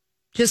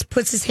just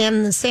puts his hand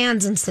in the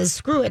sands and says,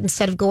 screw it,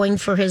 instead of going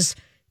for his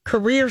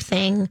career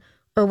thing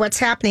or what's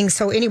happening.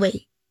 So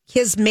anyway,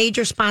 his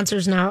major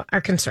sponsors now are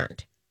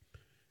concerned.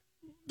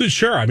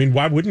 Sure. I mean,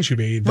 why wouldn't you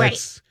be?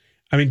 That's,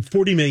 right. I mean,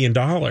 $40 million.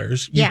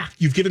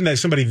 You've given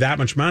somebody that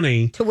much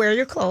money to wear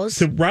your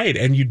clothes. Right.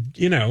 And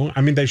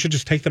they should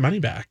just take the money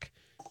back,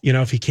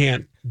 if he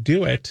can't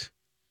do it.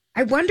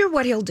 I wonder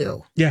what he'll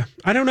do. Yeah.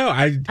 I don't know.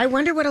 I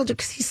wonder what he'll do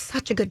because he's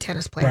such a good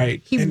tennis player.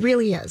 Right. He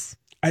really is.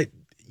 I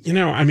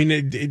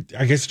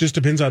guess it just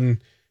depends on,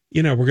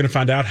 we're going to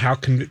find out how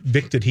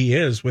convicted he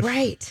is with.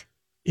 Right.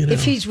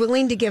 If he's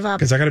willing to give up.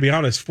 Because I got to be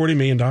honest, $40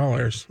 million.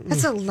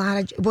 That's a lot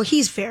of. Well,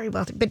 he's very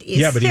wealthy, but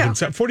it's but even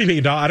 $40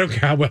 million. I don't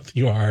care how wealthy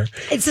you are.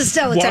 It's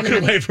still a ton of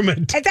money. Walking away from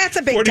that's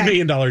a big $40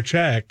 million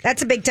check.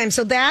 That's a big time.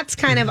 So that's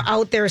kind of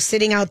out there,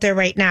 sitting out there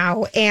right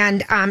now.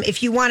 And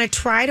if you want to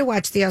try to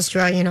watch the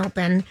Australian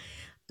Open,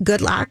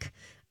 good luck.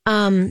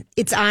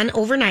 It's on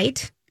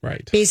overnight,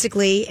 right?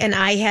 Basically, and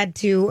I had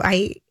to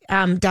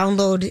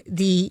download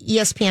the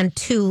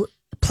ESPN2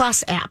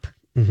 Plus app,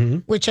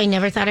 which I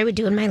never thought I would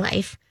do in my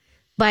life.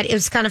 But it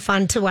was kind of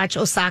fun to watch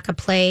Osaka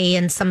play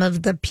and some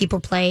of the people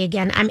play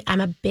again.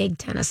 I'm a big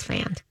tennis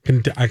fan.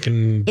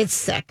 It's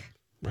sick.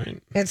 Right.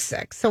 It's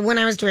sick. So when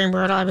I was doing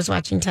Wordle, I was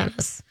watching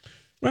tennis.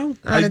 Well,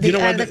 out of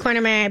the corner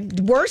of my eye.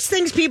 Worst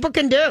things people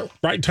can do.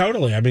 Right.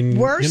 Totally. I mean,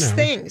 worst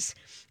things.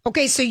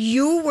 Okay. So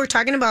you were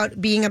talking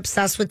about being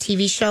obsessed with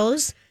TV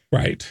shows.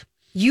 Right.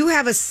 You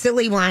have a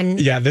silly one.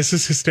 Yeah, this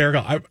is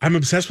hysterical. I'm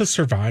obsessed with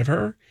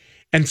Survivor.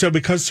 And so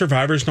because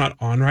Survivor's not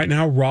on right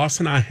now, Ross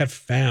and I have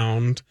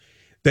found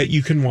that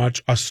you can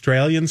watch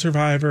Australian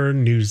Survivor,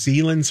 New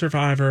Zealand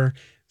Survivor,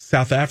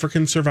 South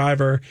African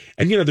Survivor.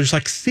 And, there's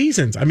like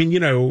seasons. I mean,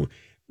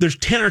 there's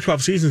 10 or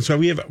 12 seasons. So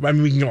we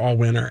can go all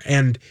winter.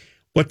 And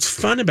what's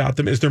fun about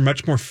them is they're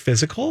much more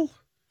physical.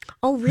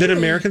 Oh, really? Than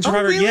American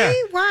Survivor. Oh, really? Yeah.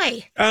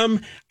 Why?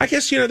 I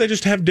guess, they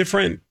just have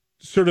different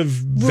sort of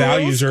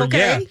values.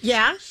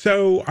 Yeah.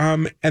 So,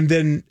 and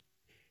then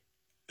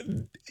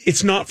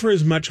it's not for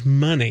as much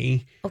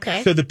money.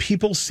 Okay. So the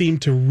people seem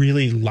to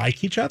really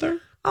like each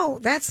other. Oh,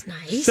 that's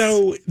nice.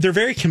 So they're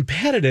very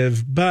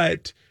competitive,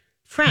 but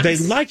friends. They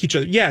like each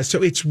other. Yeah,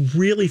 so it's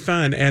really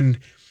fun. And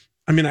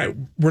I mean,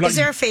 Is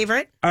there a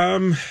favorite?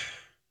 My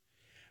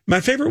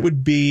favorite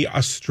would be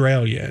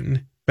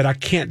Australian, but I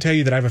can't tell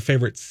you that I have a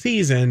favorite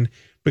season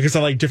because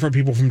I like different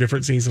people from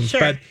different seasons. Sure.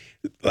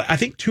 But I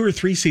think 2 or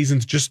 3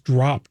 seasons just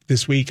dropped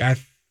this week. I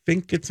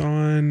think it's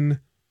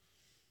on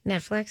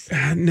Netflix.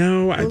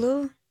 No,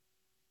 Hulu.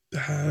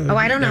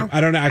 I don't know.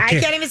 I don't know. I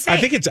can't even say. I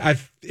think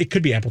it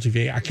could be Apple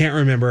TV. I can't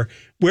remember.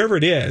 Wherever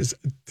it is,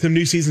 some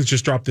new seasons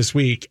just dropped this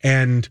week.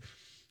 And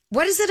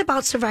what is it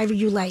about Survivor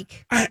you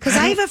like? Because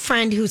I have a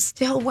friend who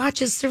still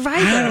watches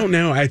Survivor. I don't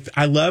know.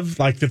 I love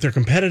like that they're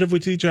competitive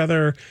with each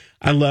other.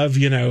 I love,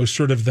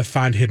 sort of the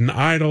find hidden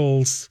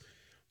idols.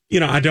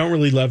 I don't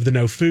really love the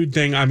no food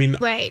thing. I mean,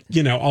 right.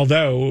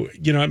 Although,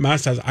 at my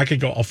size, I could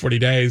go all 40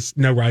 days,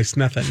 no rice,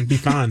 nothing, be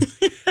fine.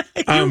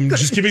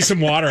 Just give me some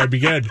water. I'd be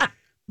good.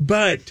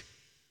 But,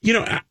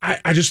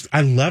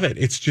 I love it.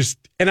 It's just,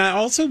 and I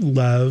also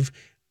love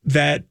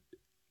that,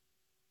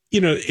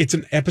 it's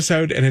an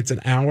episode and it's an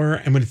hour.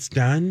 And when it's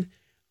done,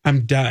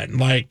 I'm done.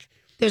 Like,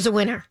 there's a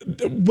winner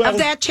of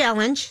that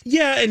challenge.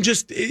 Yeah, and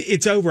just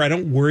it's over. I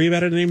don't worry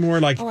about it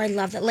anymore. Like, oh, I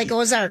love that. Like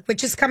Ozark,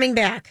 which is coming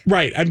back.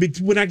 Right. I mean,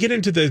 when I get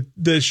into the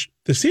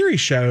series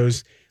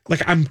shows,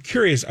 like I'm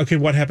curious. Okay,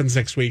 what happens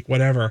next week?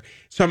 Whatever.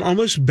 So I'm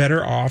almost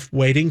better off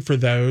waiting for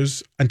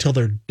those until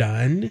they're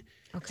done,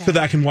 so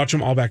that I can watch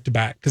them all back to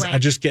back. Because I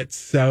just get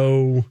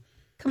so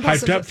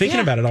hyped up thinking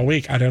about it all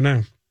week. I don't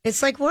know.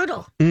 It's like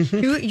Wordle.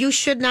 You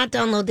should not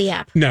download the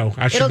app. No,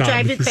 I should not. It'll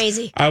drive you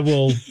crazy. I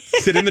will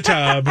sit in the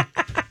tub.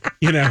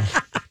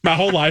 My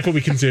whole life will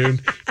be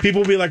consumed. People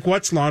will be like,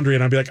 "What's laundry?"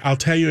 And I'll be like, "I'll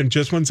tell you in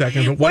just 1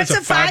 second." But what's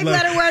a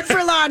 5-letter word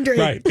for laundry?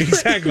 Right,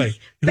 exactly.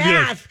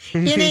 Bath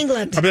in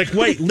England. I'll be like,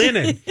 "Wait,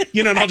 linen."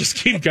 And I'll just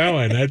keep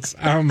going. It's so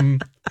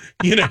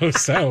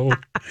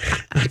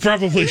I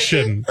probably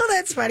shouldn't. Oh,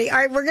 that's funny. All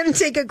right, we're going to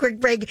take a quick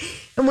break.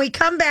 When we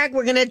come back,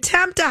 we're going to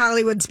attempt to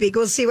Hollywood speak.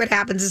 We'll see what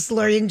happens. It's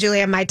Lori and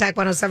Julia on My Talk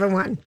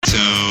 107.1. So,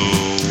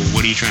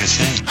 what are you trying to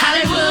say?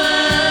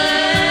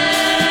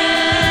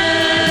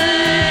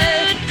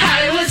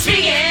 Hollywood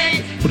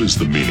speaking. What is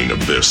the meaning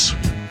of this?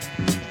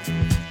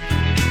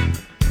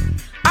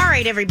 All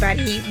right,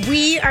 everybody.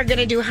 We are going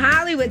to do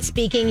Hollywood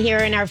speaking here.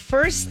 And our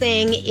first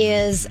thing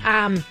is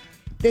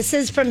this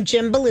is from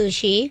Jim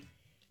Belushi.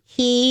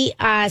 He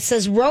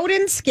says,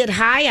 rodents get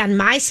high on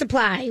my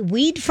supply.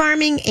 Weed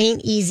farming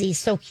ain't easy.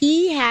 So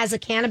he has a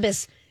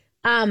cannabis.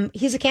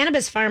 He's a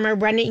cannabis farmer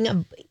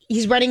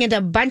he's running into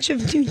a bunch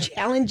of new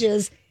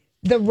challenges.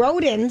 The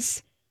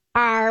rodents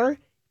are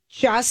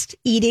just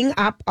eating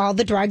up all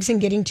the drugs and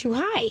getting too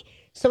high.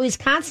 So he's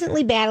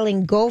constantly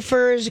battling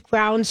gophers,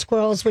 ground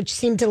squirrels, which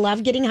seem to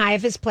love getting high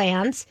of his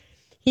plants.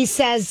 He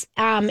says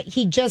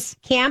he just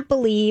can't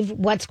believe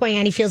what's going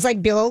on. He feels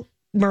like Bill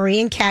Murray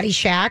in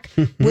Caddyshack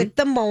with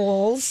the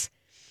moles.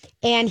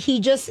 And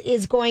he just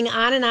is going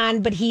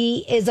on, but he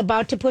is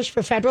about to push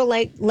for federal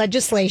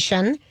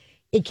legislation.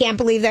 He can't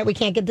believe that we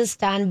can't get this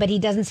done, but he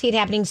doesn't see it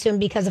happening soon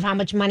because of how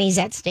much money's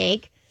at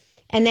stake.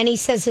 And then he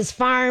says his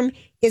farm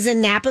is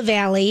in Napa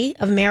Valley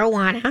of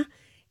marijuana.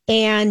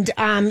 And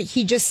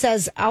he just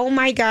says, oh,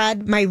 my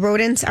God, my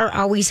rodents are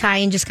always high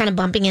and just kind of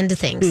bumping into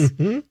things.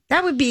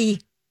 That would be,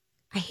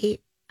 I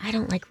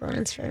don't like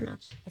rodents very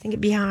much. I think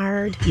it'd be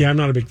hard. Yeah, I'm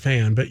not a big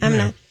fan, but I'm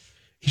not.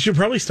 He should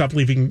probably stop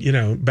leaving,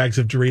 bags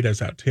of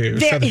Doritos out too,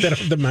 so that they don't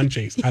have the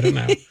munchies. I don't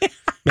know.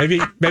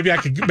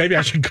 Maybe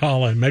I should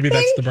call him. Maybe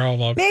that's the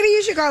problem. Maybe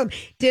you should call him.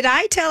 Did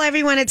I tell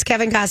everyone it's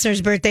Kevin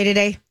Costner's birthday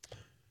today?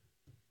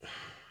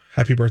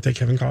 Happy birthday,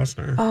 Kevin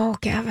Costner. Oh,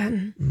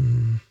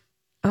 Kevin.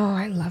 Oh,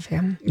 I love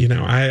him.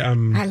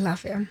 I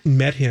love him.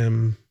 Met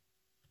him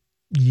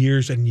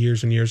years and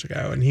years and years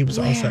ago, and he was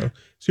also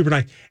super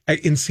nice.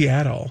 In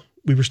Seattle,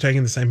 we were staying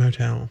in the same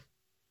hotel.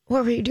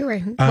 What were you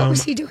doing? What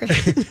was he doing?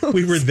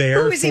 We were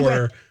there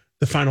for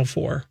the Final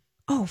Four.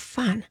 Oh,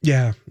 fun.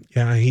 Yeah.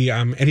 He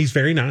and he's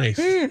very nice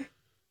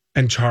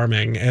and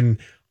charming, and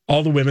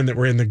all the women that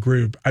were in the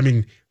group. I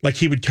mean, like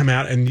he would come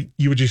out and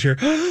you would just hear,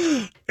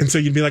 and so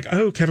you'd be like,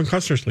 "Oh, Kevin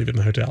Costner's leaving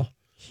the hotel."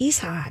 He's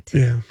hot.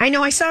 Yeah. I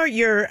know. I saw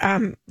your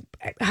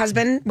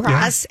husband,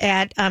 Ross,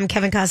 at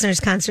Kevin Costner's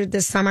concert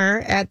this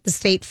summer at the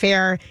State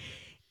Fair.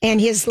 And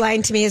his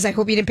line to me is, I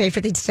hope you didn't pay for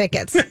these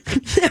tickets.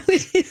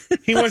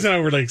 He wasn't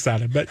overly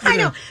excited, but I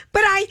know.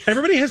 But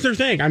everybody has their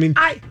thing. I mean,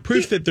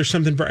 proof that there's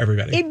something for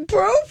everybody.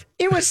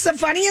 It was the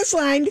funniest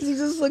line because he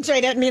just looks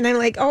right at me and I'm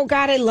like, oh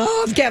God, I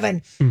love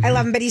Kevin. I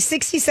love him. But he's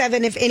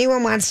 67. If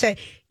anyone wants to,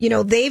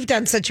 they've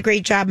done such a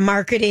great job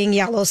marketing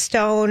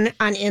Yellowstone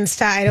on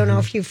Insta. I don't know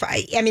if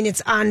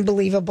it's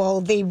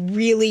unbelievable. They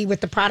really, with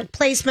the product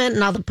placement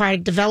and all the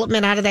product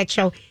development out of that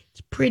show,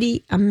 it's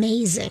pretty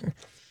amazing.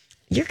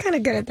 You're kind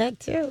of good at that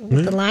too,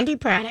 with the laundry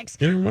products.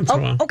 Yeah, once in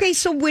a while. Okay,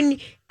 so when,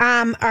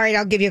 all right,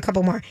 I'll give you a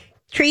couple more.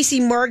 Tracy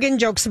Morgan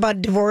jokes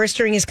about divorce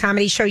during his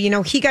comedy show.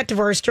 He got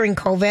divorced during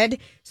COVID.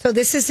 So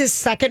this is his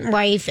second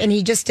wife, and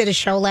he just did a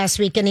show last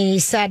week, and he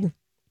said,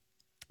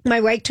 my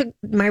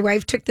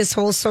wife took this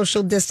whole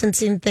social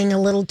distancing thing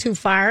a little too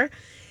far.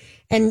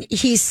 And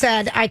he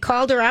said, I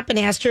called her up and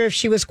asked her if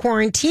she was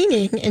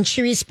quarantining, and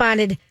she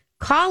responded,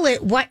 call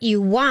it what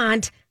you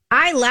want.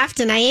 I left,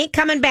 and I ain't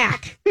coming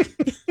back.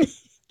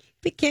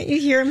 But can't you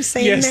hear him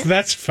saying that? Yes,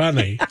 that's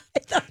funny.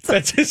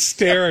 That's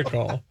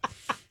hysterical.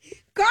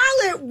 Call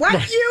it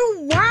what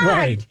you want.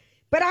 Right.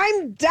 But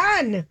I'm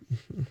done.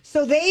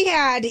 So they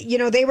had,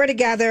 they were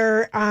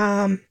together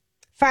 5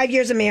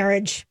 years of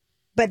marriage,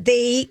 but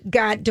they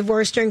got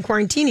divorced during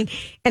quarantining.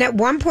 And at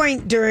one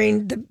point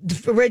during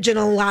the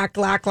original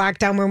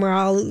lockdown, when we're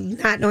all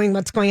not knowing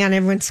what's going on,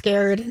 everyone's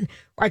scared and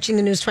watching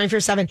the news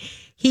 24/7,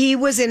 he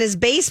was in his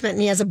basement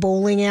and he has a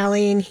bowling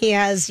alley and he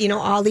has,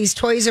 all these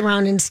toys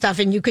around and stuff.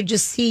 And you could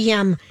just see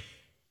him.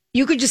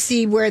 You could just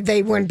see where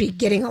they wouldn't be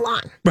getting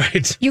along.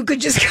 Right. You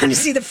could just kind of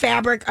see the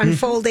fabric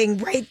unfolding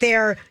right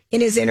there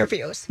in his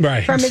interviews.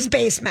 Right. From his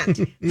basement,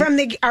 from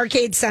the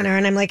arcade center.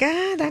 And I'm like,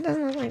 that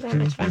doesn't look like that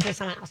much fun for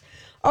someone else.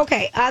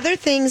 Okay, other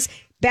things.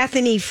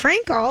 Bethany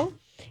Frankel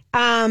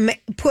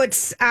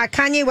puts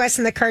Kanye West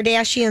and the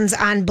Kardashians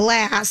on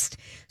blast.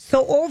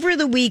 So over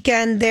the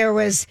weekend, there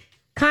was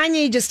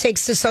Kanye just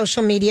takes to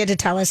social media to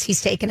tell us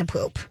he's taking a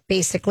poop,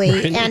 basically.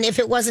 Right. And if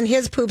it wasn't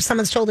his poop,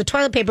 someone stole the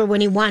toilet paper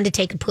when he wanted to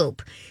take a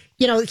poop.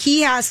 You know,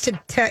 he has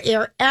to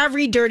air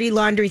every dirty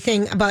laundry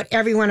thing about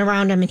everyone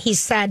around him. And he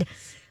said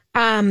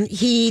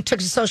he took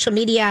to social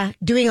media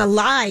doing a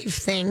live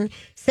thing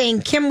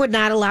saying Kim would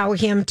not allow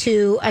him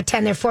to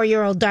attend their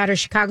 4-year-old daughter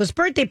Chicago's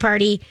birthday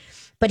party.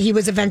 But he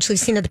was eventually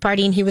seen at the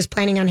party and he was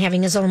planning on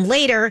having his own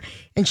later.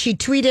 And she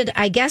tweeted,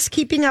 I guess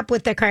keeping up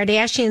with the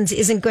Kardashians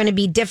isn't going to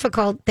be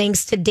difficult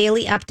thanks to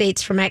daily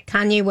updates from at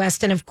Kanye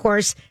West and, of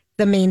course,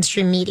 the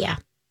mainstream media.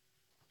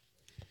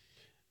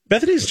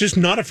 Bethany's just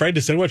not afraid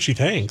to say what she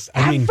thinks.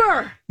 I mean,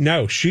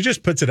 no, she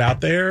just puts it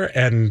out there.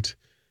 And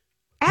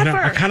you know,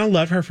 I kind of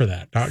love her for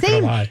that. Not going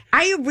to lie.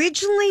 I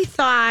originally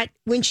thought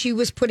when she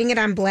was putting it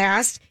on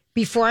blast,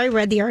 before I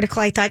read the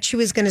article, I thought she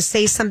was going to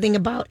say something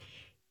about,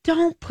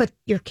 don't put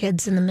your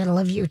kids in the middle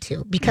of you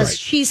two, because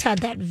she's had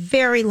that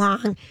very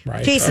long.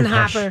 Jason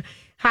Hopper,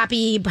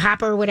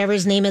 whatever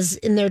his name is,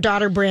 in their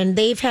daughter Brynn,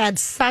 they've had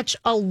such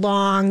a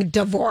long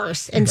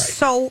divorce and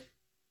so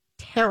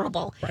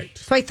terrible.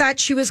 So I thought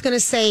she was going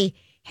to say,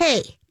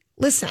 hey,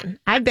 listen,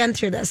 I've been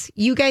through this.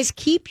 You guys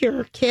keep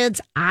your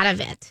kids out of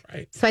it.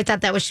 So I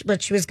thought that was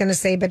what she was going to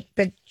say,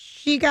 but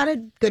she got a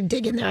good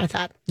dig in there, I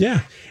thought.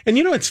 Yeah. And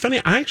you know, it's funny.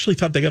 I actually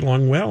thought they got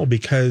along well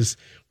because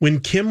when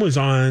Kim was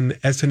on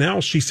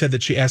SNL, she said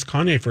that she asked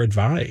Kanye for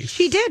advice.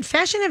 She did,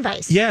 fashion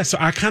advice. Yeah, so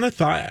I kind of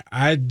thought,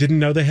 I didn't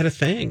know they had a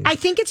thing. I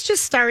think it's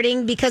just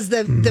starting because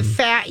the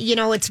fact, you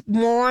know, it's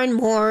more and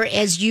more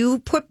as you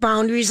put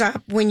boundaries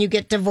up when you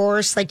get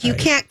divorced. Like, you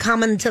can't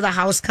come into the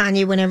house,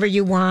 Kanye, whenever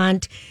you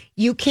want.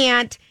 You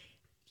can't.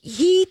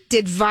 He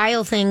did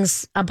vile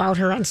things about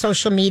her on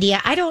social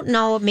media. I don't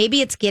know.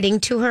 Maybe it's getting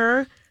to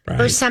her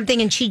or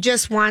something, and she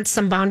just wants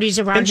some boundaries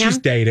around him. And she's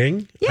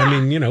dating. Yeah. I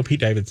mean, you know,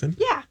 Pete Davidson.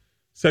 Yeah.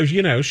 So,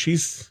 you know,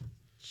 she's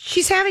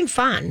having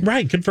fun.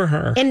 Right. Good for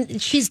her.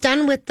 And she's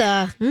done with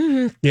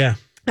the, yeah.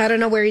 I don't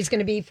know where he's going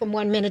to be from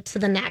 1 minute to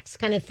the next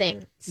kind of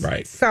thing.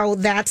 Right. So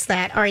that's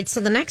that. All right. So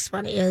the next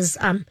one is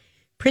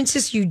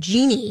Princess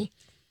Eugenie,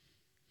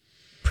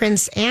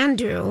 Prince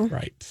Andrew,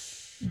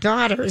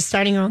 daughter, is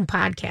starting her own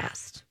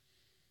podcast.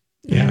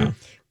 Yeah.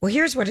 Well,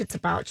 here's what it's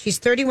about. She's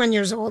 31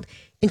 years old,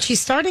 and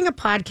she's starting a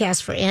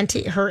podcast for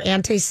her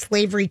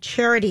anti-slavery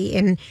charity.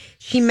 And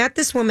she met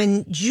this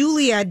woman,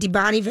 Julia de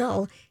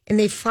Bonneville, and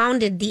they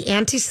founded the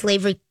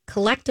Anti-Slavery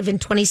Collective in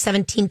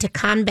 2017 to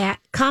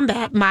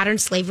combat modern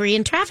slavery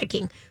and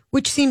trafficking,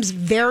 which seems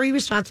very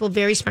responsible,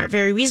 very smart,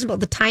 very reasonable.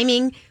 The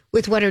timing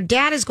with what her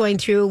dad is going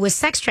through with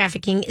sex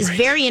trafficking is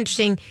very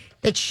interesting,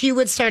 that she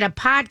would start a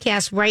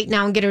podcast right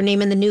now and get her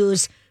name in the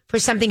news for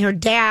something her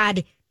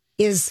dad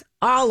is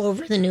all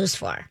over the news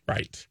for.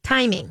 Right.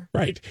 Timing.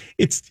 Right.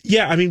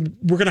 I mean,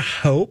 we're going to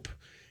hope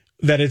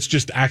that it's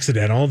just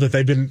accidental, that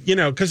they've been, you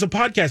know, because a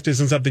podcast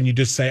isn't something you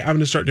just say, I'm going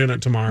to start doing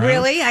it tomorrow.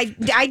 Really?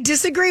 I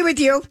disagree with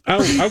you.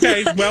 Oh,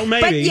 okay. Well,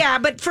 maybe.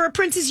 But for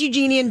Princess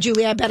Eugenie and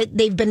Julia, I bet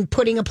they've been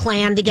putting a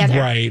plan together.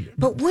 Right.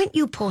 But wouldn't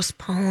you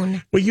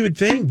postpone? Well, you would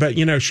think, but,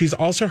 you know, she's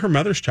also her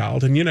mother's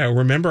child. And, you know,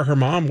 remember, her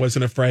mom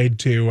wasn't afraid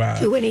to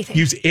do anything.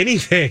 Use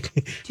anything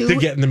to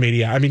get in the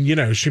media. I mean, you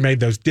know, she made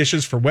those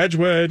dishes for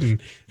Wedgwood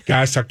and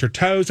guys sucked her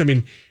toes. I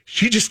mean,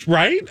 she just,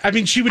 right? I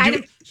mean, she would do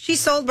it. She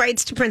sold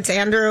rights to Prince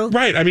Andrew.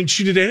 Right. I mean,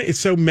 she did it.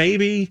 So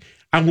maybe,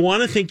 I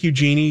want to think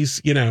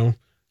Eugenie's, you know,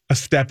 a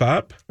step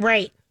up.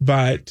 Right.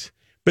 But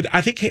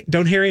I think,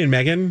 don't Harry and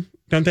Meghan,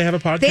 don't they have a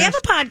podcast? They have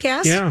a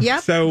podcast. Yeah.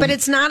 Yep. So, but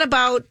it's not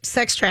about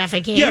sex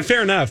trafficking. Yeah,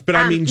 fair enough. But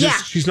I mean,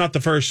 she's not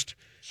the first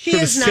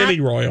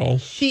semi-royal.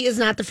 She is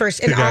not the first.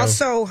 And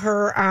also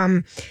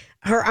her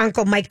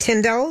uncle, Mike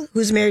Tyndall,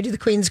 who's married to the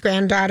Queen's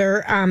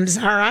granddaughter,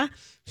 Zara.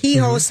 He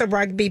hosts a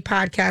rugby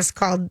podcast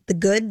called The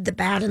Good, the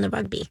Bad, and the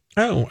Rugby.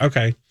 Oh,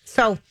 okay.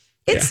 So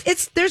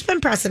it's there's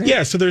been precedent.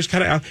 Yeah, so there's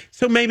kind of,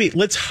 so maybe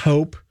let's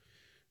hope,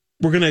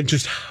 we're going to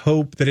just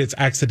hope that it's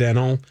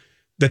accidental,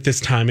 that this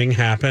timing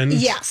happened.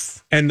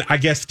 Yes. And I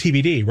guess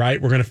TBD, right?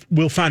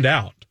 We'll find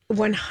out.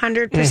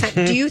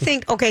 100%. Do you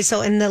think, okay,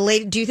 so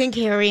do you think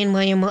Harry and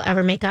William will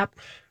ever make up?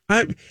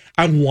 I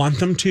want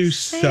them to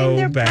so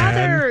they're bad.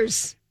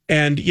 Brothers.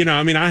 And, you know,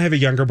 I mean, I have a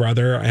younger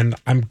brother and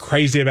I'm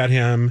crazy about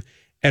him.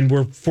 And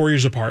we're 4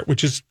 years apart,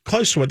 which is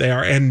close to what they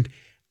are. And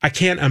I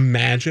can't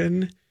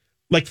imagine,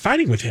 like,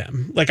 fighting with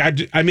him. Like,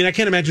 I mean, I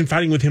can't imagine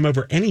fighting with him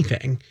over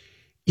anything,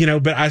 you know,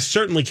 but I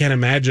certainly can't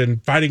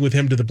imagine fighting with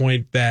him to the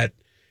point that,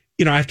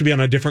 you know, I have to be on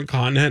a different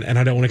continent and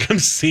I don't want to come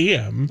see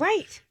him.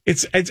 Right.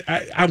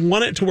 I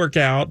want it to work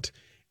out.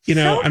 You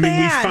know, so I mean,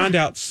 bad. we find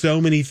out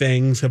so many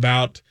things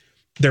about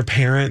their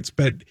parents,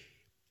 but,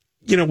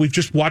 you know, we've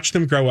just watched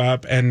them grow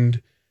up and,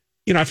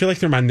 you know, I feel like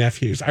they're my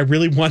nephews. I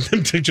really want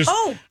them to just,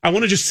 I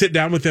want to just sit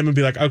down with them and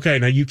be like, okay,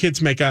 now you kids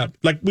make up.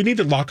 Like, we need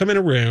to lock them in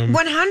a room.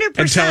 100%.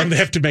 And tell them they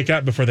have to make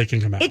up before they can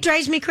come out. It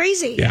drives me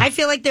crazy. Yeah. I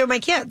feel like they're my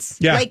kids.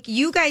 Yeah. Like,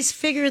 you guys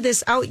figure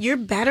this out. You're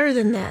better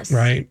than this.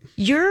 Right.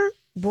 You're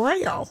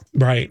royal.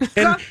 Right.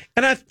 And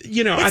I,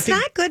 you know, I think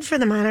it's not good for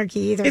the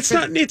monarchy either. It's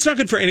not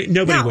good for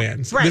nobody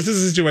wins. Right. This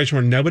is a situation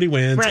where nobody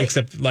wins Right.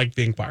 except like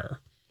the Inquirer.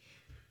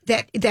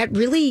 that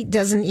really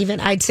doesn't even.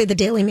 I'd say the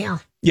Daily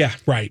Mail. Yeah,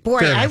 right. Boy,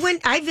 Fair enough.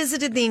 I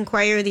visited the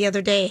Inquirer the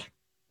other day.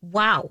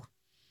 Wow,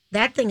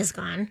 that thing is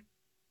gone.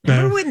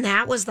 Remember when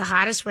that was the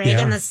hottest rag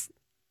on this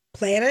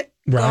planet?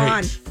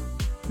 Right.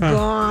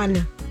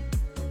 Gone.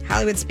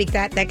 Hollywood Speak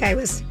that guy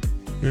was.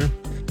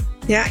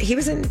 Yeah, he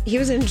was an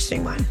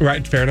interesting one.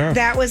 Right, fair enough.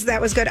 That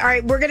was good. All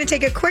right, we're going to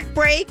take a quick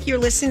break. You're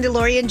listening to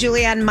Lori and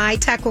Julia on My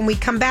Talk. When we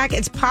come back,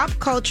 it's pop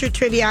culture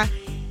trivia.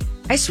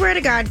 I swear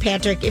to God,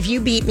 Patrick, if you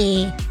beat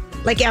me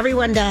like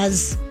everyone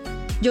does,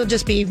 you'll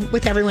just be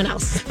with everyone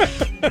else.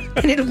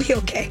 And it'll be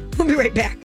okay. We'll be right back.